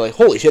episodes where you're like,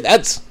 holy shit,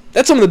 that's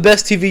some of the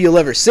best TV you'll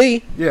ever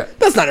see. Yeah.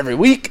 That's not every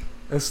week.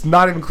 It's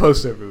not even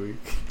close to every week.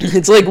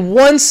 It's like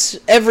once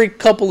every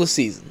couple of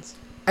seasons.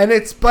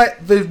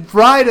 But the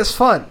ride is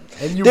fun.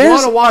 And you There's-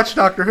 want to watch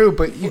Doctor Who,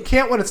 but you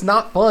can't when it's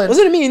not fun.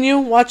 Wasn't it me and you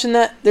watching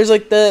that? There's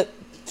like the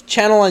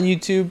channel on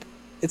YouTube.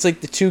 It's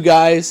like the 2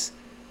 guys,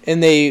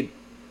 and they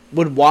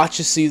would watch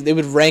a season. They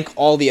would rank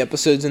all the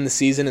episodes in the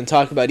season and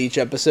talk about each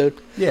episode.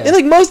 Yeah. And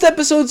like most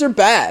episodes are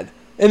bad.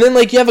 And then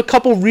like you have a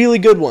couple really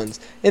good ones.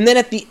 And then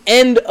at the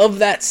end of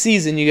that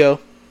season you go,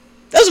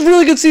 that was a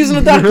really good season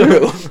of Doctor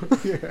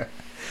Who. Yeah.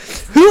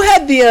 Who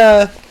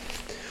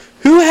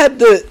had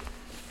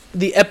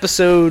the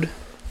episode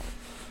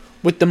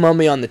with the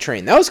mummy on the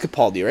train? That was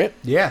Capaldi, right?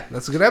 Yeah,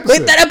 that's a good episode.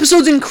 Like, that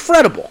episode's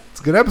incrable. It's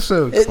a good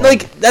episode.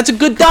 Like, that's a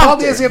good Capaldi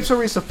doctor. has the episode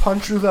where he used to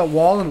punch through that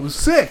wall and it was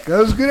sick. That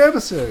was a good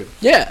episode.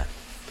 Yeah.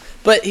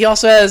 But he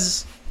also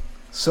has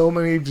So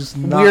many just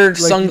not, weird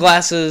like,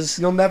 sunglasses.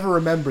 You'll never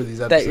remember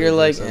these episodes. That you're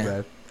like, so eh.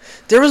 bad.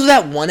 There was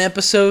that one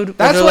episode where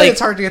That's they're why like,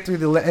 it's hard to get through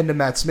the end of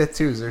Matt Smith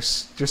too. Is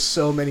there's just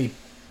so many.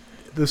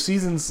 The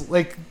seasons,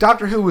 like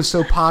Doctor Who was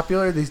so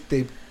popular,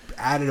 they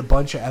added a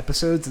bunch of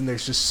episodes, and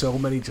there's just so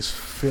many just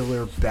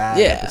filler bad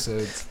Yeah.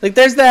 episodes. like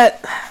there's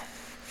that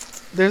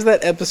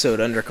episode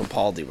under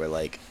Capaldi where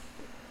like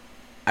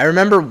I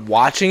remember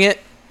watching it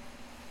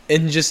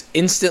and just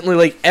instantly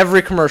like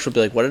every commercial would be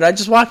like, what did I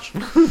just watch?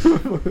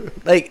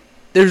 Like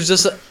there's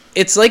just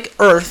it's like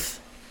Earth,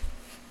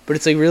 but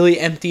it's like really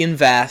empty and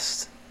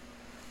vast.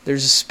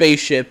 There's a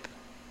spaceship.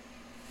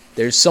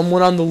 There's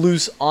someone on the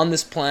loose on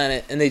this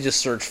planet, and they just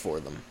search for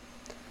them.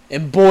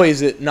 And boy,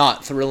 is it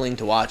not thrilling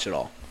to watch at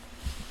all.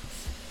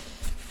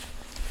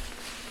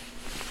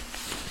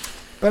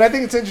 But I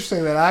think it's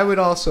interesting that I would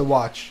also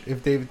watch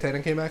if David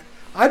Tennant came back.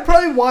 I'd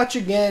probably watch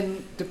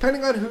again,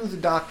 depending on who the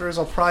Doctor is.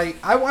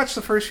 I watched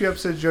the first few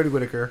episodes of Jodie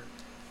Whittaker.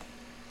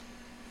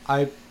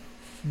 I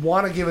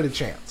want to give it a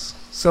chance.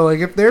 So, like,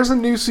 if there's a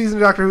new season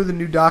of Doctor Who, the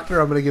new Doctor,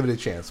 I'm going to give it a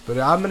chance. But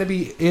I'm going to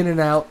be in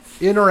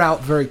or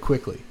out very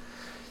quickly.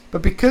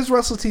 But because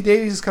Russell T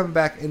Davies is coming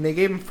back, and they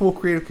gave him full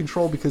creative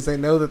control because they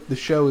know that the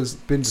show has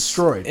been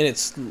destroyed. And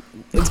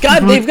they've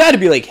got to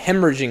be like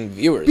hemorrhaging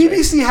viewers. Right?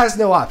 BBC has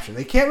no option.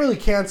 They can't really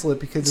cancel it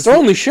because It's their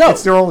only show.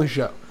 It's their only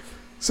show.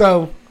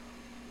 So,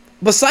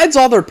 Besides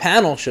all their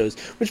panel shows,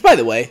 which by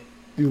the way,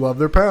 you love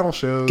their panel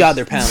shows. God,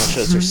 their panel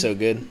shows are so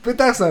good. But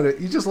that's not it.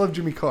 You just love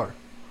Jimmy Carr.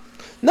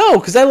 No,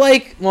 because I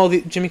like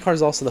Jimmy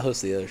Carr's also the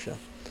host of the other show.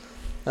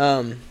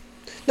 No,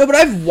 but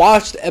I've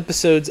watched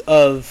episodes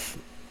of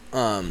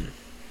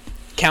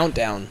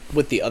Countdown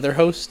with the other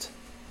host.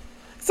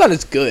 It's not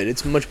as good.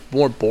 It's a much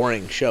more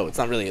boring show. It's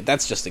not really.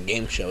 That's just a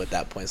game show at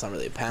that point. It's not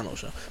really a panel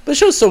show. But the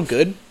show's so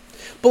good.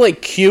 But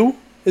like Q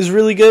is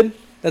really good.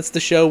 That's the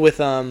show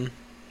with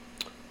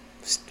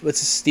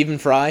Stephen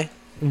Fry.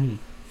 Mm-hmm.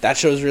 That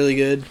show's really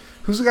good.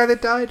 Who's the guy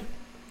that died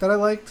that I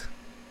liked?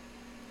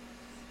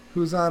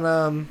 Who's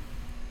on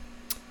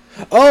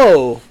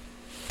Oh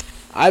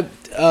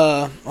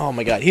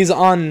my God, he's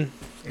on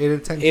 8 out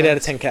of 10 8 out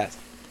of Cats? 10 Cats.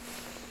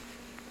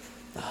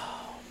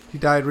 He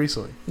died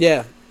recently.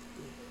 Yeah.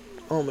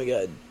 Oh my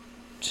God.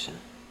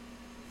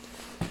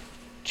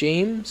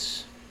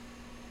 James.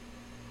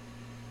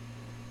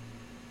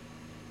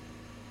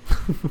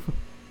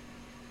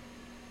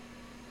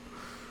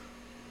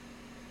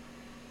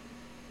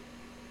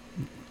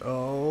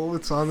 Oh,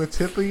 it's on the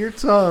tip of your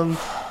tongue.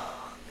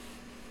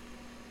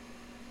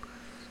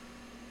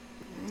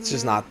 It's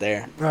just not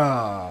there.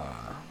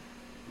 Ah.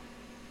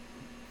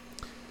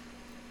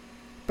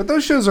 But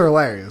those shows are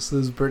hilarious.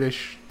 Those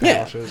British panel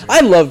Yeah, shows. I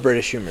love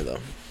British humor though.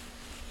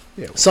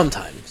 Yeah.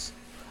 Sometimes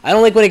I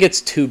don't like when it gets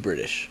too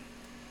British.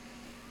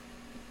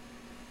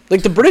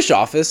 Like the British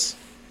Office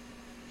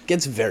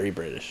gets very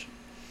British,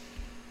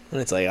 and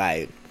it's like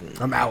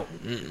I'm out.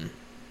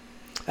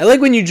 I like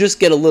when you just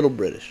get a little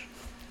British.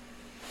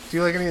 Do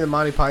you like any of the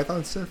Monty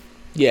Python stuff?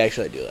 Yeah,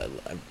 actually, I do.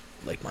 I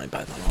like Monty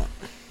Python a lot.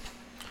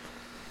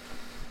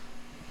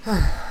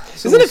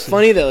 So Isn't we'll it see.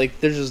 funny that like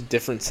there's just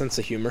different sense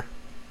of humor?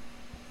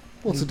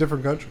 Well, it's a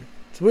different country.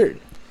 It's weird.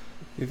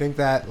 You think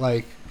that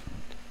like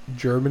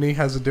Germany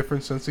has a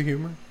different sense of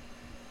humor?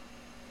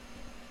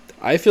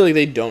 I feel like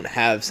they don't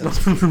have sense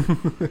of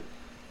humor.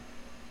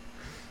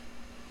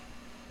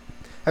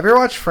 Have you ever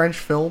watched French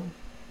film?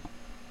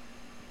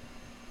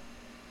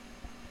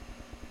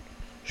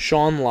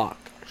 Sean Locke.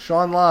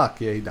 Sean Locke.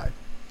 Yeah, he died.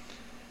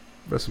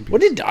 Rest in peace.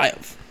 What did he die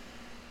of?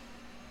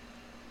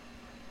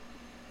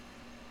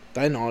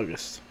 Died in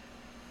August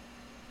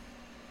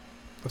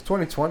It was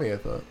 2020, I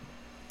thought.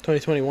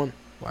 2021.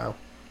 Wow.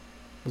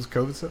 Was it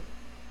COVID stuff?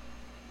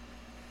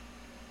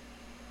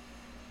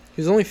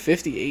 He was only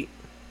 58.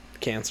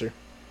 Cancer.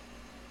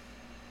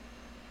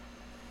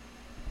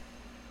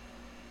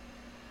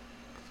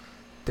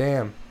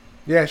 Damn.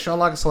 Yeah, Sean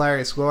Locke is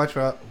hilarious. Go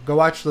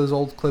watch those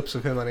old clips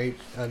of him on 8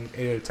 out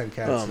of 10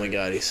 Cats. Oh my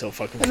god, he's so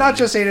fucking And funny. not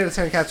just 8 out of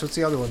 10 Cats. What's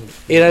the other one?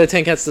 8 out of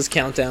 10 Cats does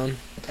Countdown.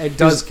 It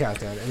does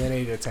Countdown, and then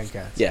 8 out of 10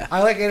 Cats. Yeah.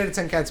 I like 8 out of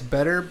 10 Cats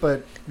better,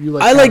 but you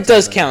like. I like Countdown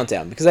Does better.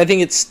 Countdown because I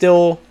think it's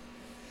still...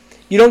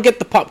 You don't get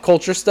the pop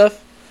culture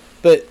stuff,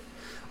 but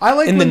I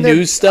like in when the they're-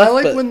 news stuff, I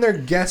like but- when they're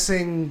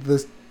guessing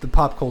the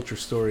pop culture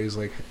stories.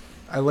 Like,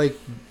 I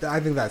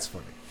think that's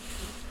funny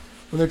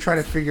when they're trying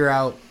to figure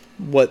out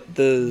what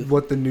the...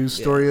 what the news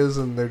story is,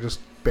 and they're just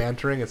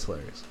bantering. It's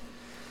hilarious.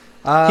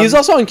 He was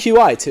also on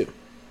QI, too.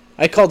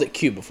 I called it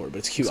Q before, but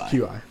it's QI. It's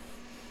QI.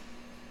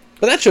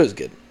 But that show's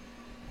good.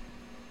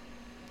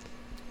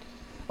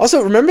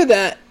 Also, remember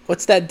that...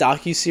 What's that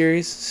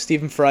docu-series?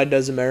 Stephen Fry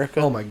Does America?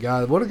 Oh my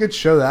god, what a good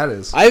show that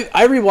is! I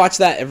rewatch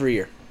that every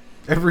year.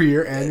 Every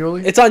year,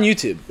 annually. It's on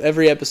YouTube.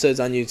 Every episode's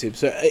on YouTube.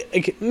 So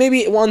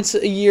maybe once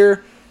a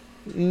year,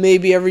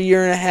 maybe every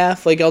year and a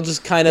half. Like I'll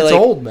just kind of It's like...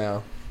 old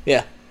now.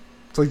 Yeah.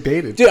 It's like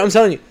dated. Dude, I'm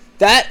telling you.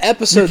 That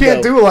episode, You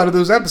can't though, do a lot of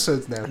those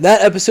episodes now.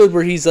 that episode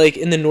where he's like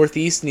in the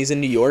Northeast and he's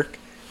in New York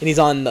and he's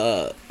on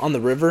the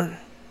river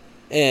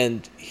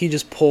and he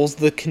just pulls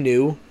the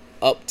canoe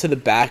up to the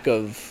back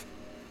of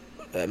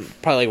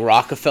probably like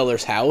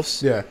Rockefeller's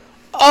house. Yeah,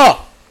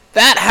 Oh,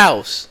 that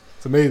house.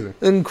 it's amazing.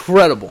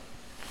 Incredible.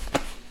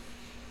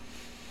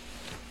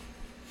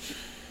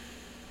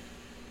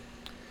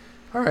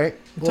 All right,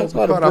 We talked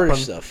about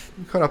British stuff.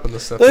 We caught up on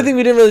this stuff. The other thing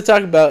we didn't really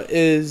talk about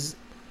is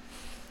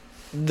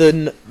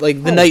the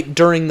night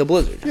during the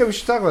blizzard. Yeah, we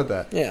should talk about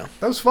that. Yeah,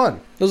 That was fun.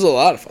 it was a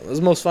lot of fun. It was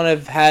the most fun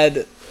I've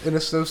had In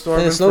a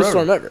snowstorm. in a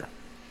snowstorm forever. ever.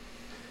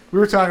 We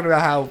were talking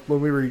about how when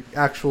we were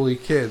actually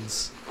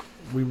kids,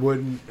 we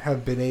wouldn't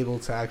have been able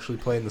to actually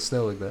play in the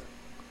snow like that.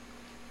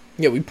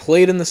 Yeah, we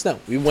played in the snow.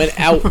 We went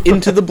out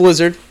into the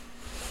blizzard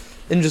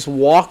and just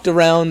walked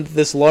around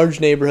this large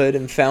neighborhood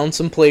and found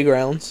some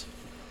playgrounds.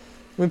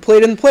 We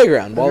played in the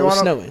playground while it was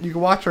snowing. You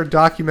can watch our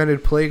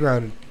documented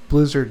playground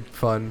blizzard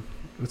fun.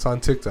 It's on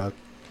TikTok.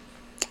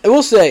 I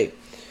will say,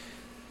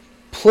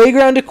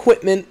 playground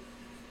equipment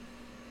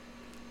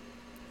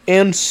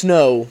and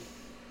snow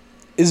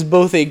is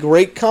both a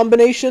great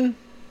combination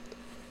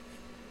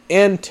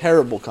and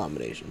terrible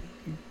combination.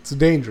 It's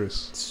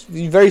dangerous. It's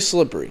very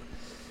slippery.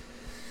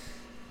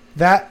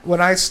 That when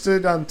I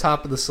stood on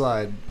top of the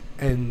slide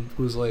and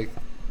was like,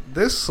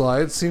 this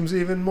slide seems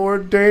even more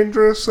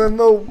dangerous than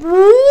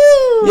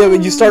the. Yeah,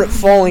 when you start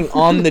falling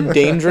on the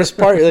dangerous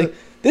part, you're like,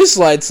 this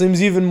slide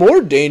seems even more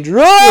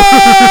dangerous.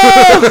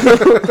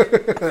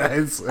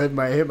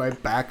 I hit my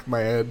back, my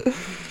head,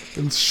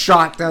 and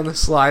shot down the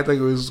slide like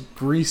it was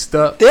greased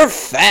up. They're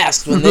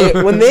fast when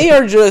they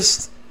are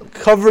just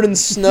covered in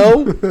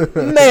snow.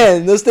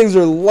 Man, those things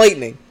are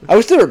lightning. I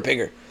wish they were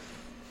bigger.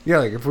 Yeah,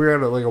 like if we were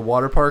at a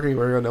water park and you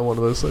were on one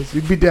of those slides,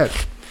 you'd be dead.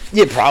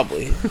 Yeah,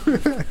 probably.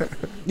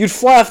 You'd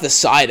fly off the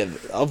side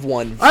of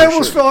one. I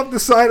almost fell off the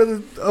side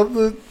of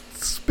the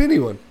spinny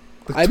one.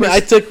 The I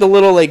twist. took the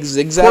little like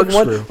zigzag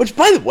one, Corkscrew. which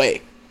by the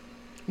way,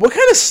 what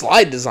kind of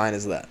slide design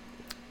is that?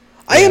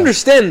 I Yeah.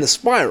 understand the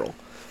spiral.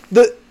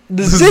 The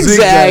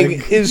zigzag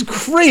zigzag. is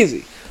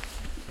crazy.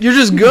 You're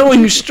just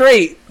going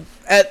straight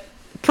at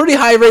pretty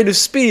high rate of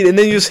speed, and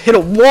then you just hit a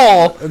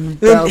wall, And and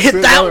then bounce hit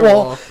it that another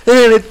wall, wall. and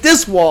then hit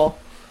this wall.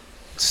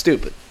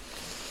 Stupid.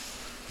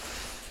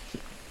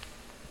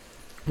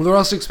 Well, they're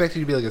also expecting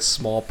you to be like a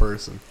small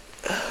person.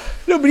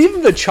 No, but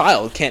even the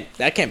child can't.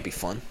 That can't be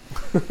fun.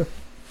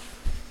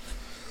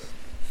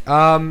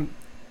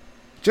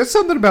 Just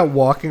something about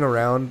walking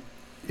around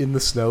in the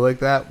snow like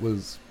that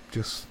was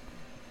just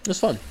It's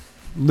fun.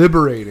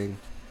 liberating.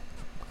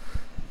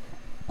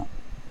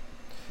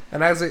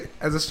 And as it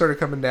started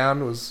coming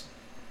down, it was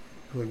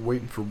like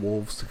waiting for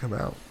wolves to come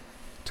out,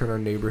 turn our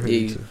neighborhood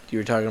into. You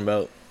were talking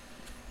about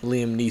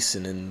Liam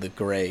Neeson in The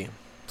Gray.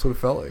 That's what it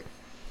felt like.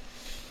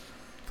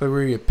 I felt like we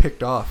were gonna get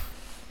picked off.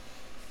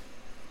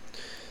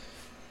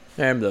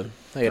 I'm done.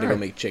 I gotta go Alright.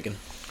 make chicken.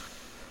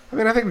 I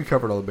mean, I think we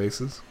covered all the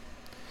bases.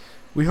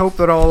 We hope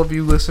that all of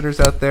you listeners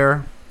out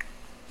there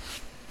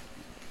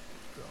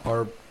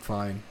are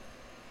fine.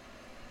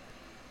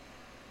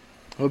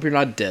 Hope you're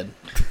not dead.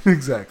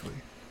 Exactly.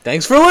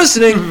 Thanks for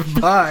listening.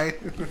 Bye.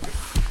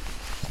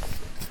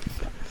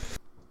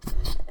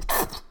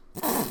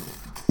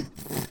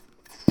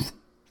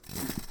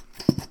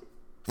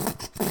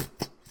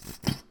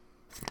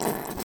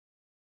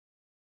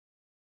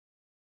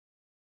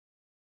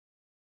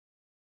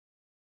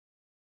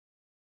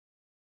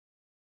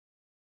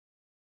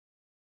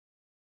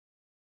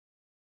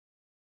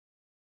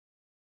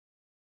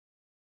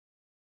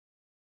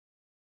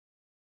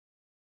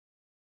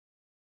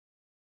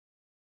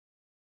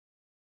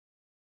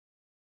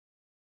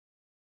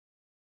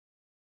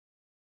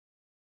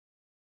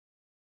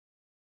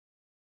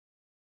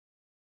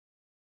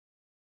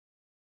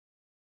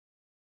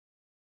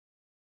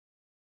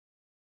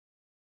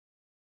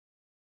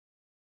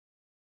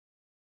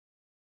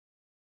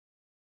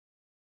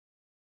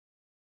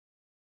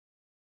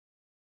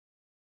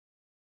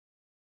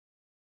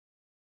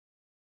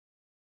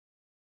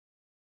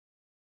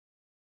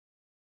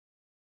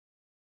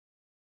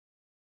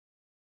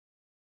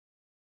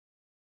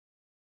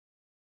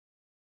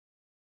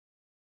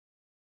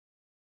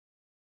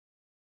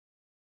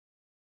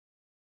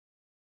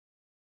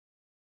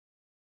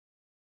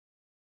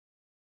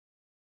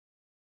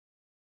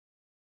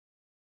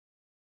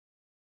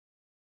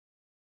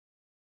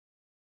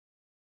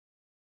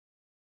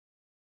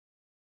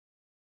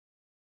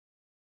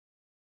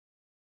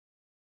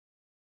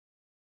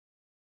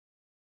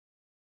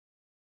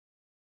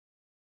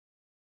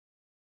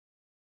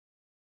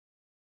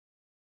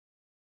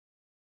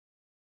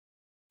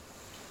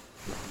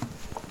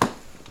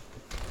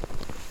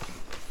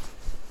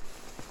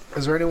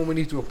 Is there anyone we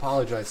need to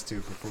apologize to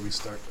before we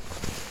start?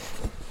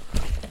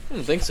 I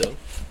don't think so.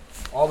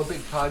 All the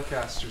big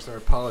podcasters are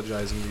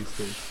apologizing these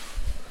days.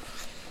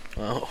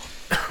 Oh.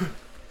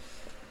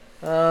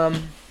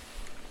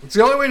 It's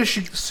the only way to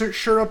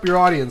shore up your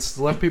audience,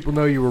 to let people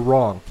know you were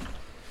wrong.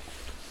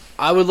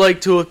 I would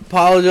like to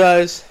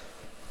apologize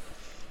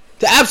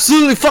to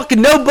absolutely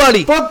fucking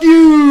nobody. Fuck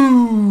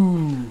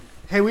you!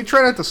 Hey, we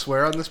try not to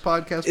swear on this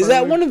podcast. Is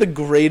that one of the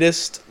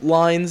greatest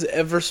lines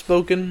ever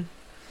spoken?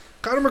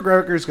 Conor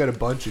McGregor's got a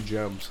bunch of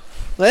gems.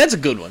 Like, that's a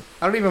good one.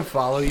 I don't even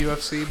follow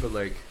UFC, but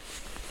like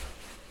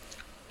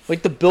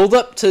the build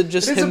up to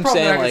just it is a him problem.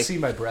 saying I can like, see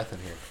my breath in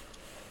here.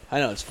 I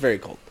know it's very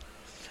cold.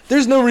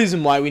 There's no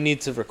reason why we need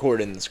to record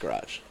in this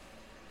garage.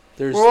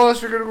 There's Well,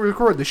 unless you're gonna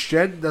record, the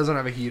shed doesn't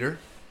have a heater.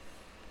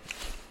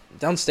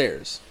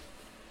 downstairs.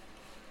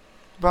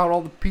 About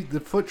all the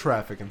foot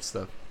traffic and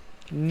stuff.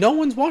 No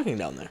one's walking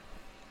down there.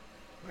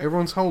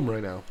 Everyone's home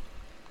right now.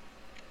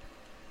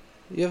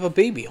 You have a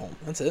baby home.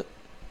 That's it.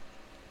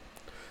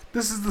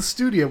 This is the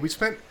studio. We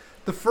spent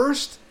the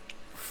first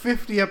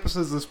 50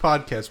 episodes of this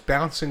podcast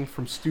bouncing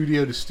from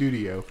studio to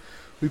studio.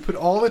 We put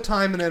all the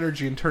time and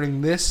energy in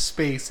turning this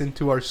space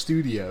into our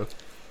studio.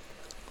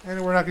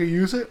 And we're not going to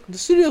use it? The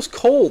studio's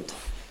cold.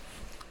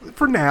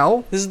 For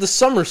now. This is the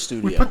summer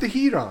studio. We put the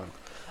heat on.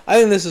 I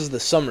think this is the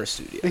summer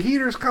studio. The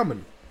heater's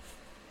coming.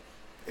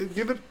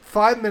 Give it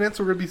 5 minutes,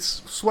 we're going to be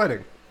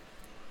sweating.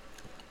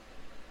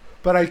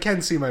 But I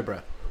can see my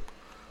breath.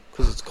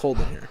 Because it's cold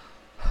in here.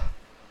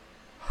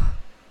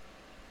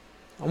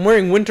 I'm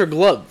wearing winter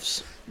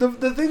gloves.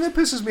 The thing that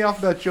pisses me off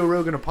about Joe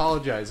Rogan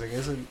apologizing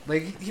isn't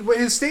like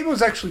his statement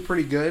was actually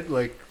pretty good,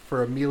 like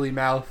for a mealy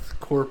mouth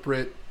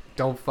corporate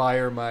 "don't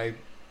fire my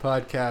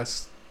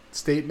podcast"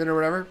 statement or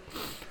whatever.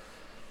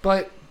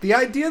 But the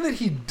idea that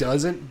he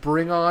doesn't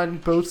bring on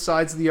both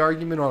sides of the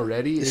argument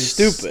already is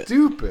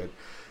stupid.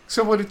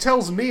 So what it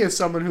tells me as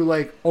someone who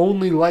like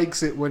only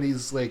likes it when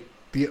he's like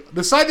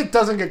the side that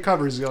doesn't get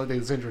covered is the only thing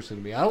that's interesting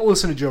to me. I don't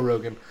listen to Joe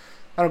Rogan.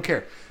 I don't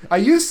care. I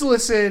used to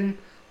listen.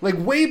 Like,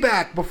 way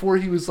back before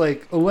he was,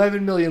 like,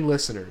 11 million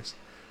listeners.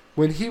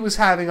 When he was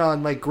having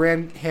on, like,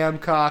 Graham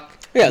Hancock.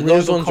 Yeah,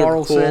 those Randall ones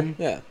Carlson, are cool.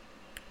 Yeah.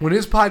 When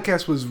his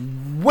podcast was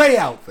way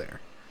out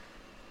there.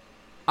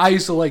 I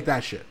used to like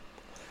that shit.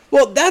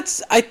 Well,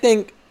 that's, I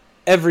think,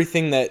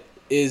 everything that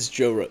is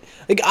Joe Rogan.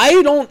 Like,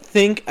 I don't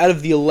think out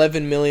of the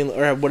 11 million,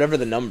 or whatever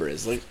the number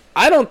is, like,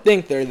 I don't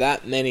think there are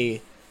that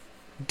many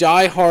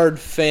diehard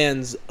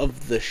fans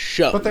of the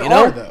show. But there you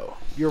know? are, though.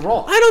 You're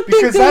wrong. I don't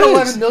think because there that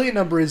is. 11 million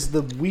number is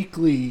the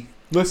weekly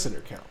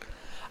listener count.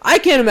 I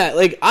can't imagine.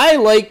 Like, I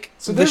like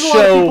So the there's show. a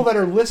lot of people that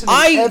are listening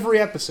every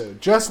episode,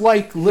 just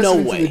like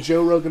listening way. to the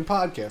Joe Rogan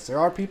podcast. There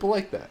are people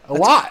like that. A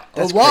lot.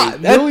 That's Crazy.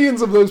 That-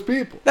 Millions of those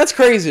people. That's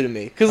crazy to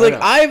me. Because, I like, know.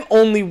 I've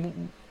only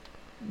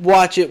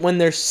watch it when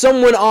there's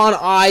someone on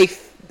I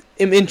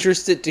am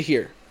interested to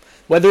hear.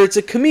 Whether it's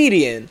a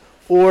comedian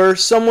or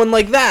someone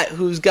like that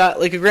who's got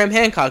like a Graham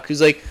Hancock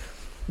who's like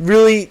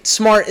really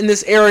smart in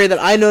this area that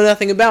I know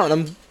nothing about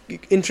and I'm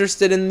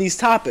interested in these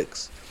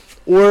topics.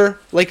 Or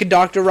like a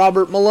Dr.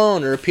 Robert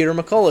Malone or a Peter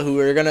McCullough who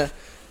are going to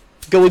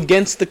go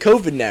against the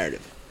COVID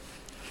narrative.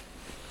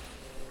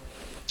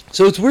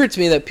 So it's weird to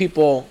me that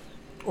people...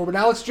 Or when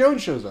Alex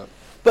Jones shows up.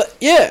 But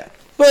yeah,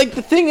 but like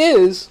the thing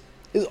is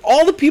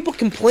all the people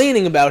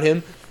complaining about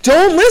him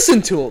don't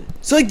listen to him.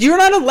 So like you're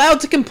not allowed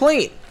to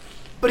complain.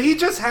 But he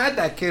just had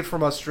that kid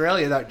from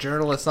Australia, that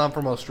journalist on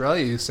from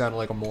Australia who sounded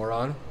like a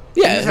moron.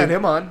 Yeah. He just had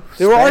him on.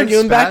 They were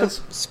arguing back and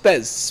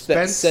Spence?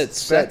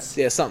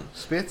 Yeah, something.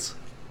 Spitz?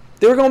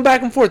 They were going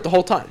back and forth the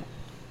whole time.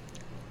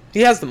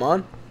 He has them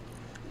on.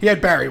 He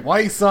had Barry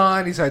Weiss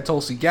on. He's had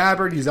Tulsi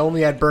Gabbard. He's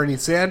only had Bernie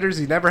Sanders.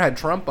 He never had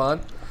Trump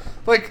on.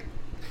 Like,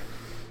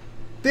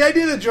 the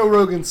idea that Joe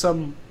Rogan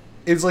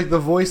is like the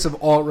voice of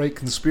alt-right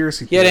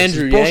conspiracy He had theorists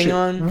Andrew is bullshit.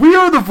 Yang on. We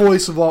are the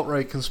voice of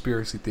alt-right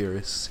conspiracy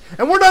theorists.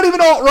 And we're not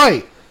even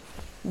alt-right.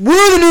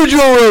 We're the new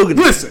Joe Rogan.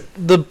 Listen.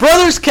 The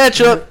Brothers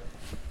Ketchup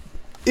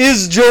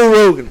is Joe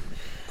Rogan.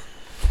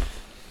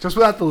 Just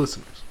without the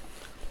listeners.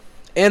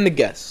 And the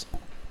guests.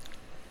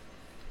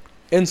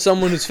 And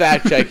someone who's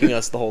fact-checking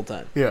us the whole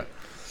time. Yeah.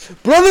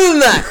 But other than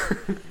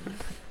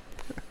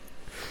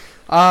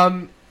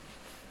that...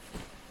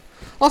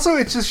 Also,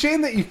 it's a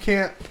shame that you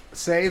can't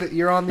say that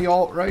you're on the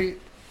alt-right.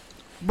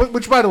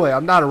 Which, by the way,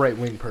 I'm not a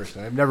right-wing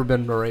person. I've never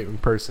been a right-wing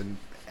person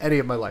any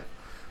of my life.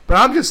 But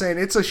I'm just saying,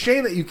 it's a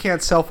shame that you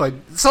can't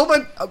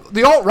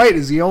the alt-right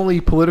is the only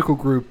political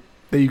group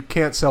that you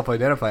can't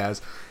self-identify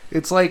as.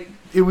 It's like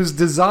it was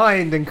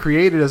designed and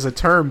created as a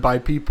term by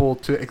people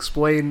to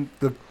explain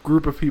the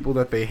group of people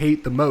that they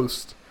hate the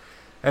most.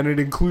 And it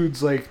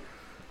includes, like,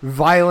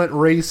 violent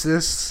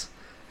racists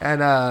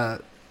and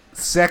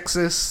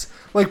sexists.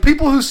 Like,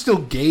 people who still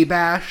gay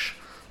bash.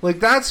 Like,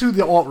 that's who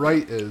the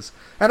alt-right is.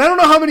 And I don't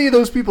know how many of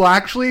those people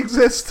actually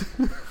exist.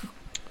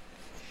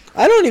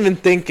 I don't even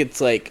think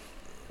it's like...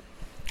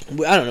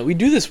 I don't know. We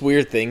do this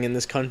weird thing in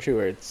this country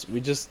where we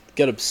just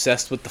get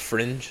obsessed with the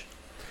fringe.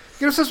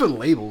 Get obsessed with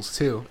labels,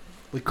 too.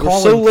 Like, We're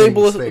so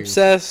label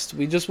obsessed.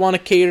 We just want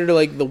to cater to,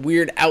 like, the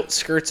weird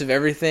outskirts of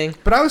everything.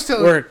 But I was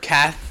telling... Or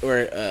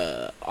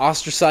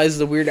ostracize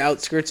the weird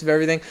outskirts of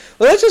everything.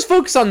 Well, let's just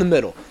focus on the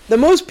middle. That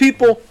most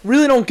people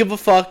really don't give a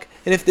fuck.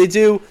 And if they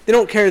do, they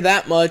don't care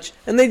that much.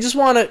 And they just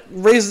want to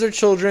raise their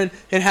children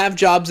and have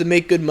jobs and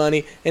make good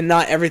money and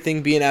not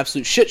everything be an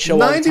absolute shit show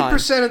all the time.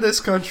 90% of this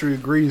country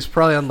agrees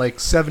probably on like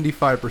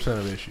 75%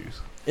 of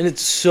issues. And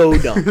it's so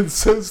dumb. It's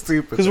so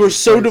stupid. Because we're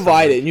so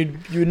divided and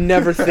you would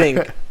never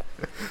think.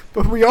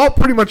 But we all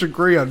pretty much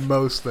agree on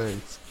most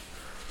things.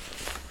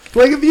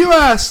 Like if you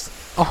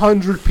asked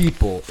 100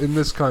 people in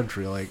this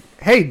country, like,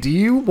 hey, do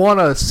you want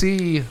to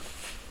see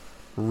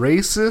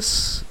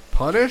racists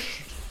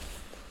punished?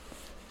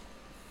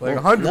 Like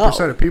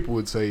 100% of people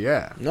would say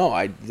yeah.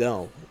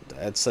 No.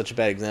 That's such a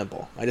bad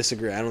example. I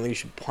disagree. I don't think you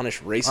should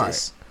punish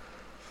racists.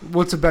 Right.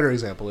 What's a better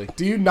example? Like,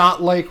 do you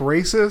not like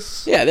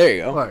racists? Yeah, there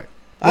you go. Right.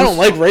 I don't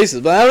like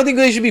racists, but I don't think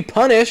they should be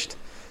punished.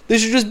 They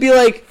should just be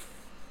like...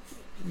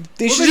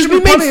 They should just be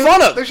made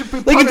fun of.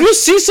 Like, if you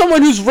see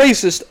someone who's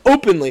racist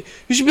openly,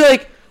 you should be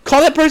like,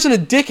 call that person a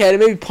dickhead and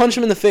maybe punch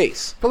him in the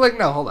face. But, like,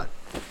 no, hold on.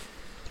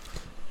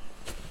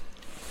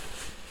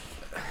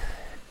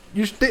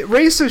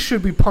 Racists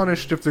should be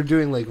punished if they're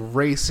doing, like,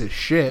 racist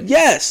shit.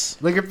 Yes.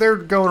 Like, if they're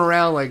going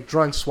around, like,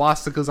 drawing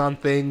swastikas on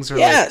things or,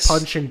 like,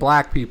 punching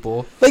black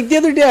people. Like, the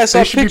other day I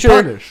saw a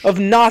picture of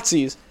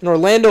Nazis in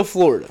Orlando,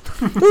 Florida.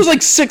 There was,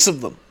 like, 6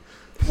 of them.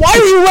 Why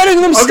are you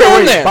letting them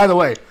stand there? By the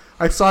way,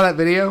 I saw that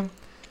video.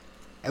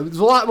 It was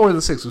a lot more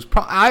than 6. It was if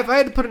I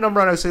had to put a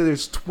number on it, I'd say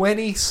there's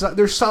 20.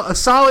 There's a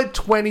solid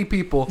 20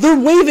 people. They're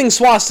waving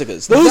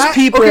swastikas. Those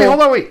people... Okay, hold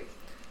on, wait.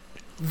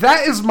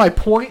 That is my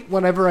point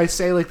whenever I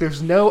say, like,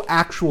 there's no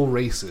actual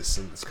racists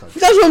in this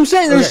country. That's what I'm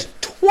saying. There's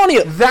 20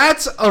 of them.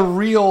 That's a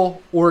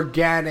real,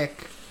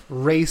 organic,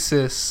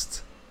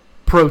 racist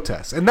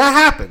protest. And that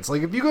happens.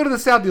 Like, if you go to the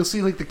South, you'll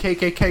see, like, the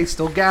KKK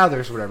still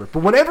gathers or whatever.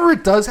 But whenever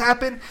it does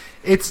happen,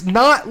 it's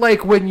not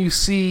like when you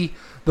see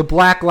the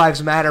Black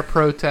Lives Matter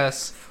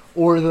protests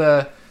or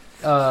the,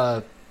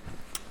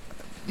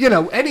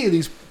 any of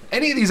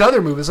these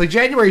other movements. Like,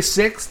 January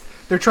 6th,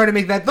 they're trying to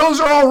make that, those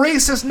are all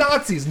racist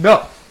Nazis.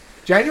 No.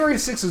 January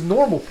 6th is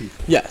normal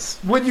people. Yes.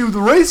 When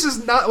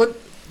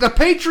the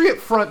Patriot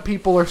Front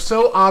people are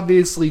so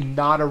obviously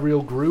not a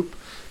real group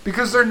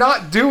because they're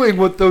not doing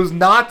what those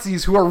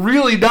Nazis who are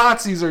really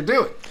Nazis are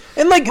doing.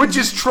 And like, which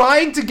is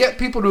trying to get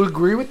people to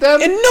agree with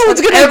them. And no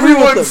one's going to agree with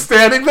them. Everyone's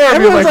standing there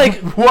and being like,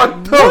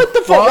 what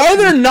the fuck? Why are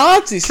there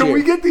Nazis here? Can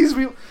we get these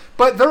people?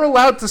 But they're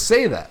allowed to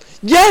say that.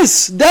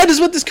 Yes, that is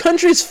what this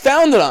country is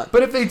founded on.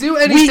 But if they do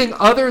anything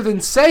other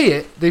than say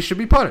it, they should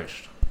be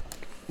punished.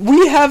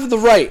 We have the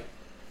right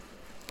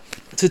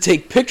to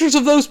take pictures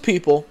of those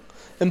people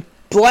and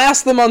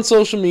blast them on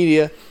social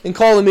media and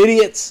call them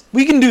idiots.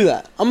 We can do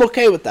that. I'm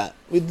okay with that.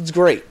 It's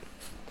great.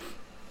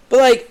 But,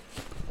 like,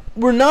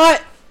 we're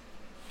not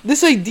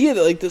this idea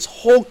that, like, this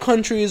whole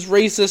country is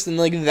racist and,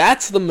 like,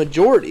 that's the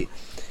majority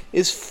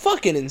is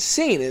fucking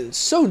insane. It's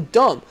so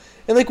dumb.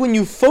 And, like, when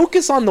you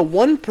focus on the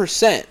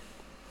 1%,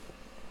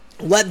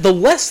 the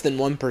less than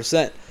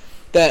 1%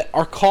 that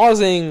are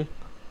causing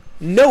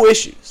no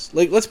issues.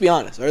 Like, let's be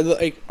honest.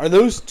 Are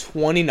those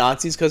 20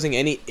 Nazis causing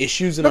any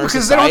issues in our society?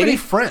 Because they don't have any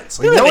friends.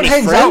 Like, They don't no have one any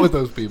hangs friends. out with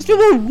those people. These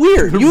people are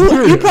weird. They're You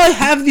weird. probably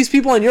have these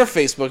people on your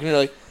Facebook, and you're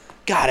like,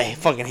 God, I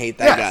fucking hate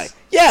that Yes. guy.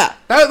 Yeah.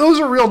 Those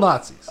are real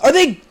Nazis. Are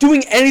they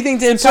doing anything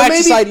to impact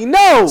maybe- society?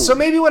 No. So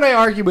maybe when I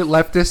argue with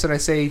leftists and I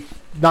say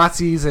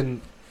Nazis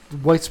and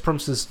white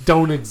supremacists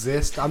don't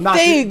exist, that's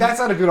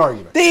not a good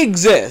argument. They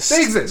exist.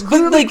 They exist. But,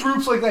 Clearly, like,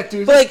 groups like that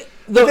do. but, like,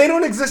 they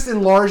don't exist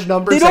in large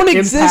numbers. they don't that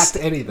exist.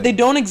 Impact anything. They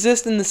don't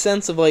exist in the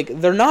sense of,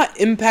 like, they're not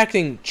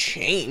impacting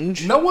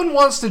change. No one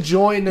wants to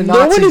join the No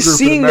Nazi one group is in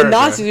seeing the America.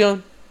 Nazis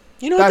going,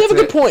 you know, they have a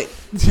That's good point.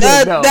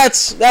 Yeah, no.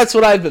 That's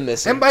what I've been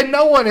missing. And by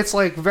no one, it's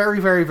like very,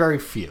 very, very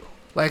few.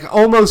 Like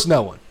almost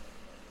no one.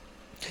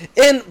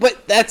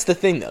 But that's the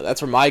thing, though.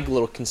 That's where my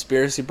little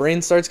conspiracy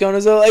brain starts going.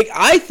 Is that, like,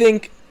 I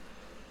think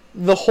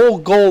the whole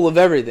goal of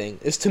everything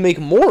is to make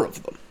more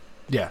of them.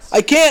 Yes.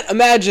 I can't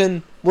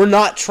imagine we're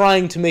not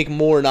trying to make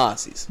more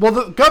Nazis. Well,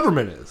 the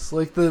government is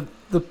like the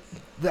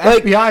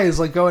Like- FBI is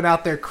like going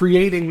out there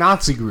creating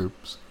Nazi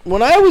groups.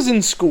 When I was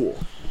in school,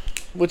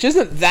 which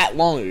isn't that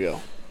long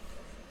ago,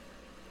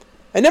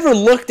 I never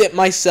looked at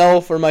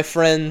myself or my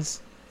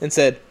friends and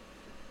said,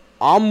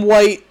 I'm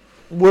white,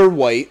 we're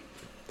white,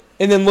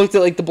 and then looked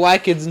at, like, the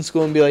black kids in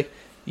school and be like,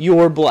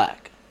 you're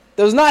black.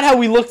 That was not how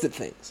we looked at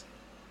things.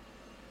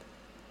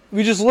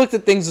 We just looked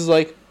at things as,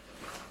 like,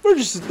 we're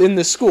just in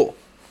this school.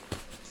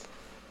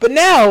 But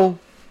now,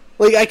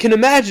 like, I can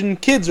imagine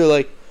kids are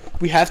like,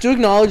 we have to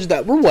acknowledge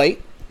that we're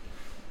white.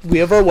 We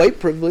have our white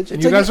privilege. And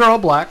It's you like, guys are all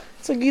black.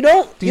 it's like you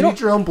don't. Do you need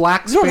your own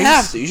black space? You don't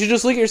have to. You should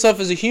just look at yourself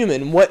as a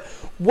human. What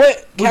Would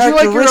you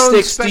like your own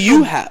characteristics do you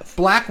special have?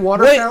 Black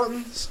water What-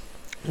 fountains?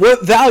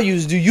 What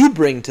values do you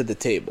bring to the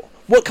table?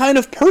 What kind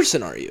of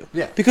person are you?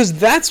 Yeah. Because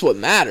that's what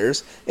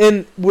matters.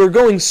 And we're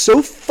going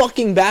so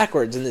fucking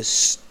backwards in this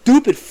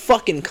stupid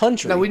fucking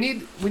country. No, we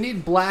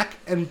need black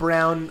and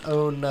brown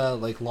own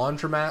like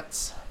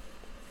laundromats.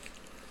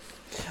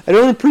 I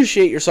don't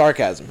appreciate your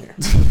sarcasm here.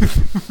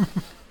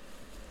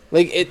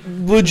 Like, it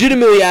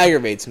legitimately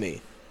aggravates me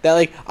that,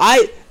 like,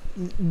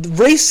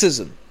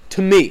 racism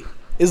to me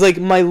is, like,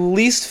 my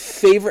least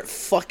favorite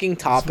fucking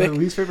It's topic my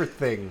least favorite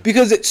thing.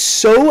 because it's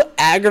so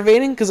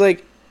aggravating. Because,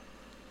 like,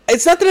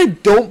 it's not that I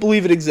don't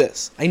believe it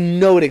exists. I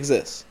know it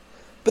exists,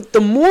 but the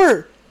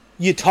more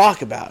you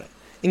talk about it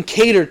and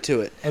cater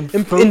to it And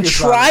and focus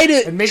try on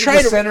it, to and make try it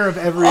the to center of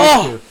every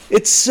oh, issue.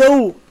 it's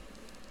so.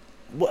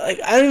 Like,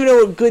 I don't even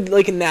know a good,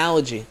 like,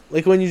 analogy.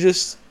 Like, when you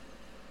just,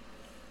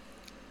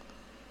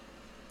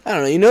 I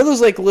don't know. You know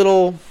those, like,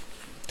 little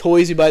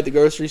toys you buy at the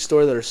grocery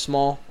store that are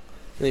small,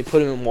 and they put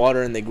them in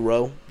water and they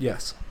grow.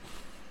 Yes.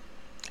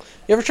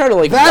 You ever try to,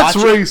 like, That's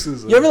watch it?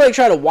 racism. You ever, like,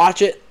 try to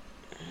watch it?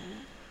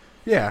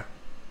 Yeah.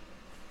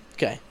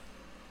 Okay.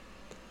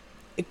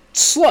 It's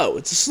slow.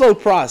 It's a slow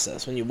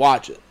process when you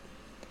watch it.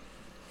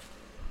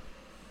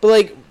 But,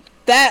 like,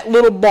 that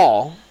little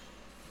ball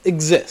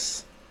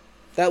exists.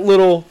 That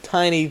little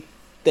tiny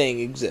thing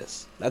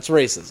exists. That's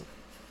racism.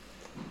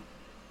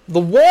 The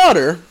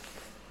water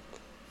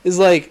is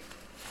like,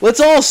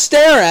 let's all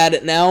stare at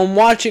it now and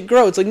watch it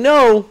grow. It's like,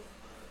 no,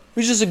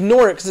 we just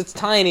ignore it because it's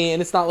tiny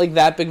and it's not like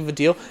that big of a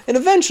deal. And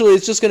eventually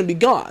it's just going to be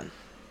gone.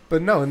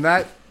 But no, in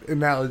that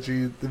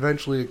analogy,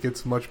 eventually it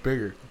gets much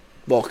bigger.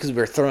 Well, because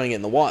we're throwing it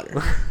in the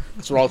water.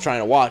 So we're all trying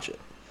to watch it.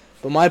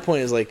 But my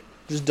point is, like,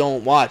 just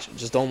don't watch it.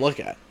 Just don't look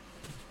at it.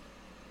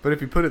 But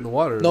if you put it in the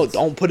water, No, it's-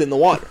 don't put it in the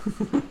water.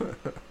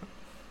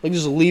 Like,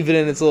 just leave it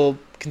in its little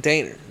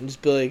container and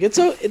just be like, it's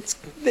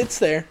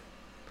there.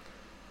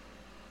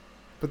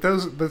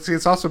 But see,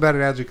 it's also a bad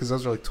analogy because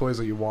those are like toys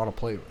that you want to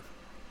play with.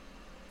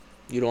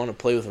 You don't want to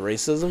play with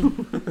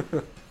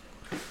racism?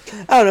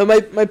 I don't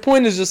know. My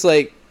point is just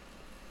like,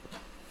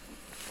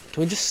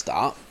 can we just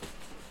stop?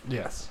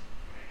 Yes.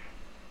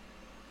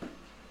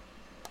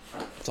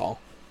 That's all.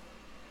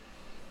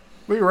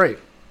 Well, you're right.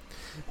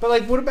 But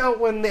like, what about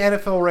when the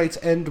NFL writes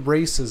 "end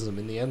racism"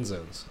 in the end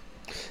zones?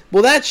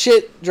 Well, that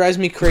shit drives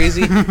me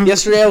crazy.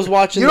 Yesterday I was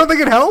watching. You don't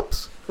think it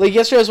helps?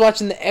 Yesterday I was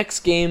watching the X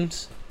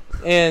Games,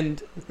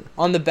 and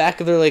on the back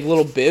of their, like,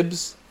 little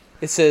bibs,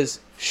 it says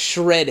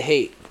 "Shred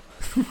Hate,"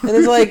 and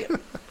it's like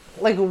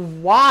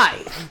why?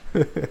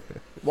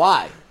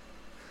 Why?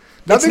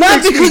 It's Nothing not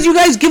makes because me- you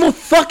guys give a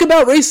fuck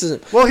about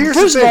racism. Well, here's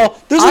first the of thing.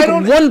 all, there's I like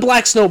don't- one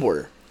black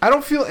snowboarder. I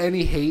don't feel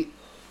any hate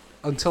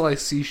until I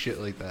see shit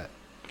like that,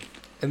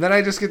 and then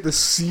I just get this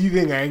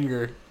seething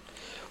anger.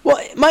 Well,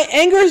 my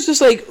anger is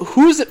just like,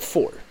 who's it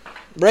for,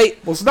 right?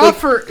 Well, it's not Like,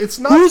 for. It's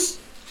not.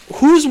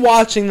 who's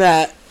watching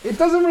that? It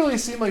doesn't really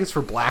seem like it's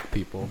for black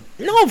people.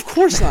 No, of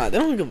course not. They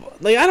don't give a,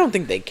 like. I don't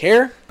think they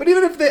care. But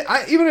even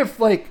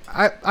if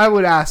I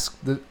would ask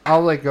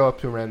I'll like go up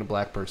to a random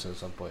black person at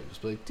some point, and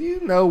just be like, do you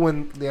know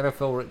when the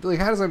NFL, like,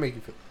 how does that make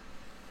you feel?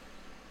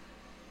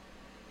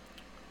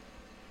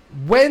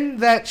 When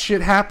that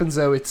shit happens,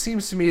 though, it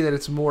seems to me that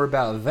it's more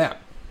about them.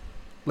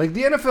 Like,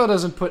 the NFL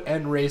doesn't put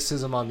end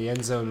racism on the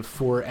end zone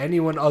for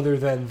anyone other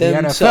than the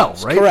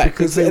Themselves, NFL, right? correct.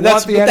 Because they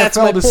That's- want the that's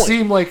my NFL to point.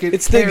 seem like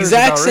It's the cares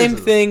exact about same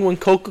racism. thing when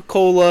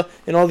Coca-Cola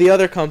and all the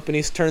other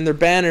companies turn their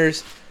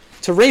banners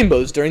to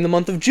rainbows during the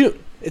month of June.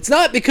 It's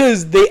not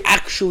because they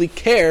actually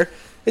care.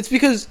 It's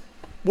because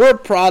we're a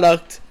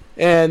product,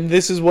 and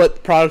this is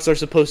what products are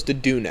supposed to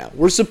do now.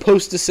 We're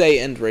supposed to say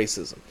end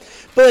racism.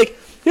 But, like,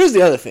 here's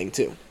the other thing,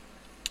 too.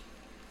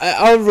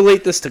 I'll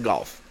relate this to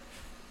golf.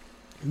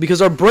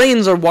 Because our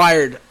brains are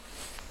wired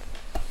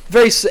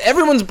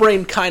everyone's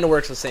brain kind of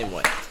works the same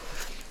way.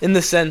 In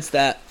the sense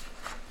that,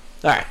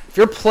 alright, if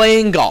you're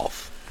playing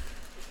golf,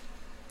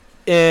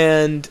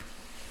 and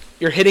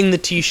you're hitting the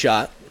tee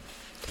shot,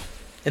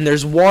 and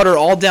there's water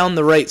all down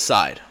the right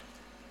side.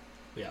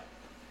 Yeah.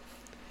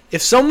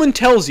 If someone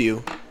tells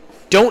you,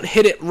 don't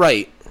hit it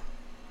right,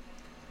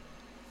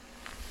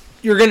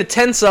 you're going to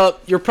tense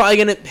up, you're probably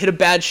going to hit a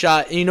bad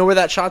shot, and you know where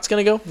that shot's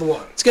going to go? The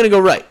water. It's going to go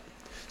right.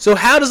 So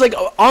how does, like,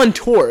 on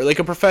tour, like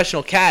a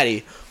professional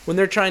caddy, when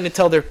they're trying to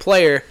tell their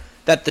player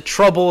that the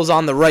trouble is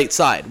on the right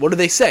side, what do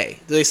they say?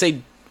 Do they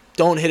say,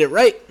 don't hit it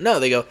right? No,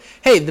 they go,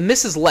 hey, the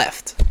miss is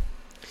left.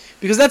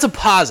 Because that's a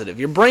positive.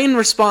 Your brain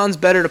responds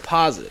better to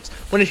positives.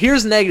 When it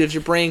hears negatives,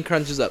 your brain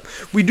crunches up.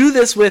 We do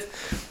this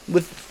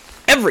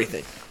with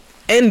everything.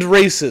 End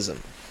racism.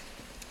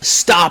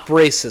 Stop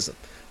racism.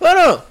 Well,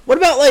 no. What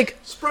about, like,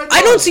 Spread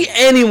I don't love. see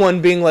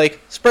anyone being like,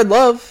 spread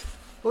love.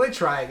 Well, they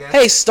try, I guess.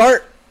 Hey,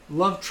 start.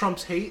 Love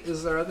trumps hate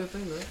is their other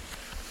thing, right?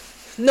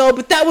 No,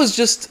 but that was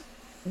just,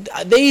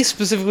 they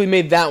specifically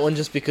made that one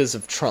just because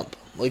of Trump.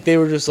 Like, they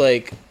were just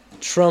like,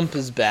 Trump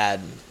is bad,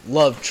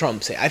 love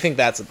Trump's hate. I think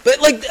that's,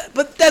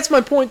 but that's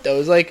my point, though,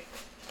 is like,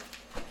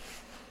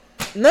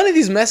 none of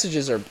these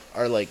messages are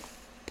like,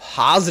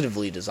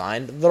 positively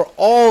designed. They're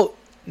all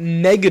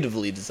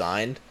negatively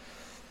designed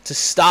to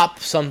stop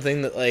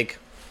something that, like...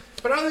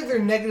 But I don't think they're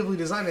negatively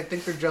designed. I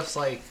think they're just,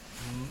 like...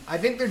 I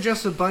think they're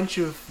just a bunch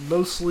of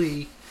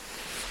mostly,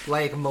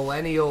 like,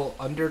 millennial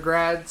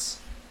undergrads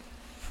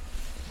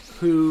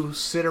who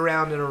sit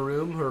around in a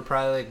room, who are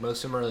probably, like,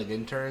 most of them are, like,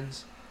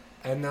 interns,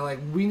 and they're like,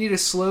 we need a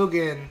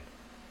slogan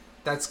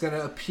that's going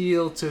to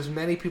appeal to as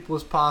many people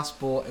as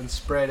possible and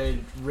spread a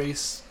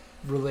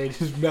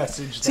race-related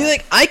message. See,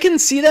 like, I can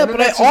see that, And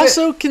but I that's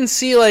also can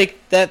see, like,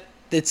 that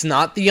it's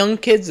not the young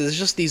kids, it's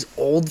just these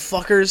old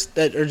fuckers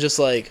that are just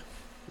like,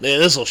 man,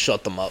 this'll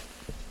shut them up.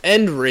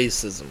 End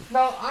racism.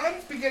 No, I'm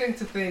beginning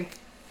to think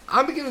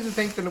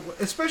that,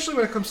 especially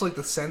when it comes to, like,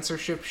 the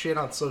censorship shit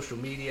on social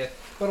media,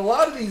 but a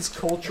lot of these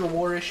culture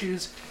war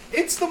issues,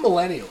 it's the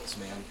millennials,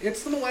 man.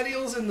 It's the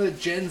millennials and the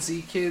Gen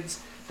Z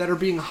kids that are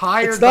being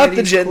hired. It's not by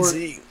the these Gen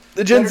Z.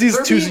 The Gen Z is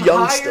too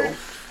young still.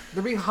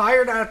 They're being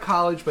hired out of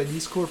college by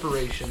these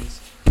corporations.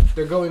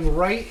 They're going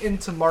right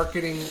into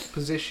marketing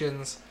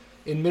positions,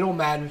 in middle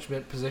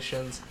management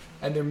positions,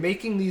 and they're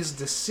making these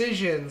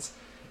decisions,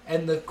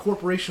 and the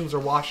corporations are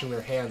washing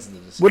their hands in the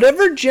decisions.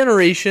 Whatever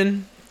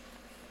generation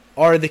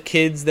are the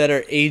kids that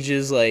are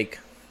ages like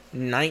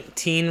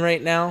 19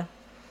 right now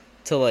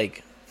to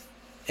like,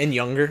 and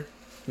younger,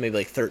 maybe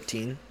like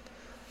 13.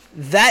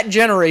 That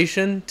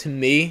generation, to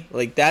me,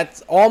 like,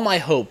 that's all my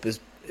hope is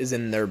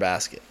in their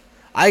basket.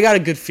 I got a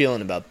good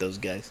feeling about those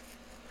guys.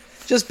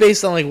 Just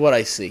based on, like, what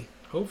I see.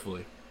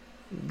 Hopefully.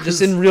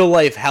 Just in real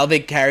life, how they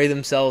carry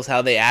themselves,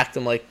 how they act.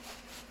 I'm like,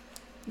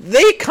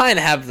 they kind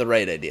of have the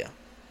right idea.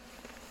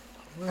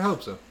 I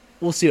hope so.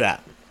 We'll see what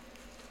happens.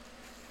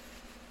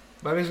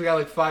 That means we got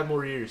like 5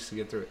 more years to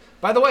get through it.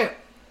 By the way,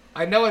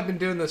 I know I've been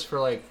doing this for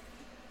like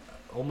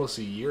almost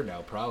a year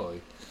now,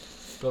 probably.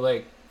 But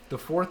like the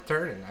 4th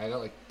turning, I got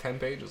like 10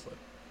 pages left.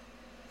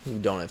 You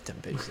don't have 10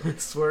 pages. I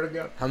swear to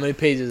God. How many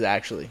pages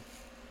actually?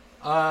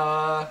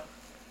 Probably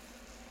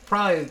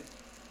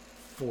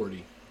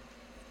 40.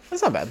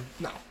 That's not bad.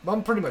 No,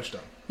 I'm pretty much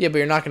done. Yeah, but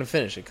you're not going to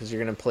finish it because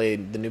you're going to play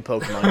the new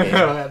Pokemon I game.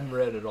 haven't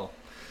read it all.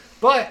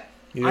 But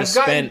You I've just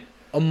gotten, spent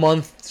a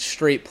month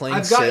straight playing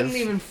I've gotten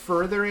Civ. even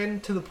further in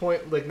to the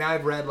point, like now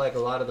I've read like a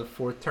lot of the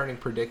 4th turning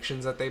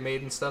predictions that they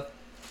made and stuff.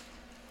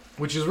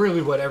 Which is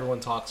really what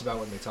everyone talks about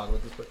when they talk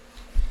about this book.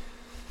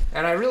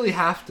 And I really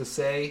have to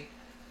say,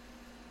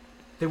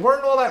 they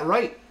weren't all that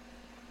right.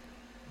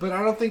 But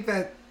I don't think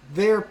that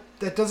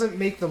that doesn't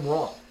make them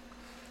wrong.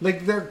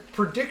 Like, their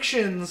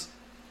predictions,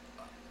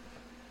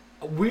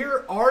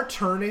 our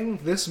turning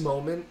this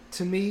moment,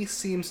 to me,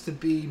 seems to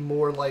be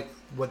more like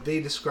what they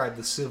described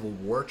the Civil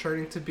War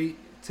turning to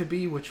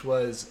be, which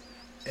was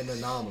an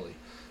anomaly.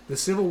 The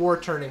Civil War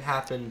turning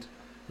happened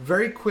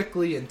very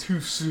quickly and too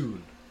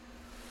soon.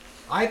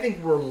 I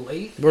think we're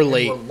late. We're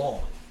late. And we're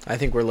long. I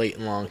think we're late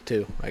and long,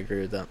 too. I agree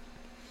with that.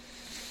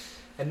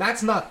 And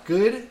that's not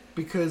good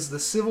because the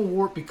Civil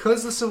War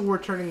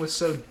turning was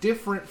so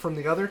different from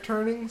the other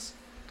turnings,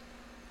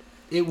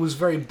 it was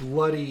very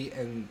bloody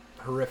and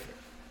horrific.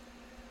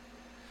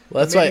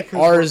 Well, that's Maybe why because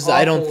ours, we're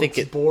I don't awful, think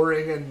it's it.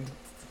 boring and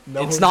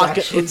no It's one's not.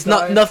 actually It's not.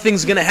 dying.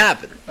 Nothing's gonna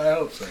happen. I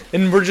hope so.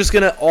 And we're just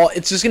gonna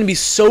it's just gonna be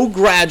so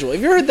gradual.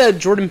 Have you heard that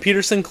Jordan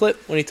Peterson clip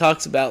when he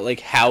talks about like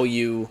how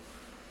you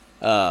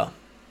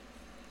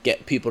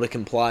get people to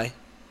comply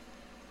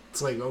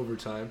It's like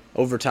overtime.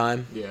 over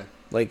time. Yeah.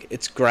 Like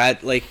it's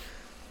like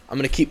I'm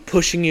gonna keep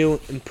pushing you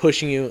and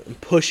pushing you and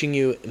pushing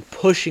you and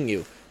pushing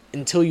you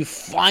until you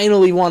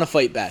finally want to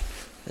fight back,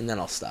 and then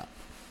I'll stop.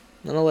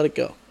 Then I'll let it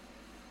go.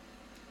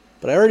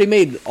 But I already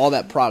made all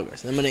that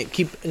progress, and I'm gonna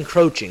keep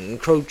encroaching. I'm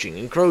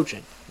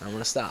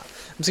gonna stop.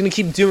 I'm just gonna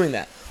keep doing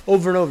that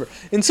over and over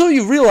until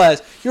you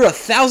realize you're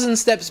 1,000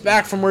 steps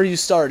back from where you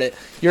started.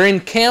 You're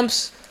in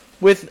camps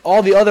with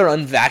all the other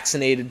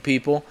unvaccinated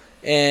people,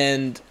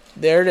 and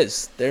there it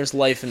is. There's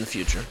life in the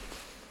future.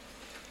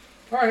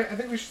 All right, I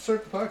think we should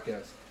start the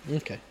podcast.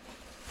 Okay.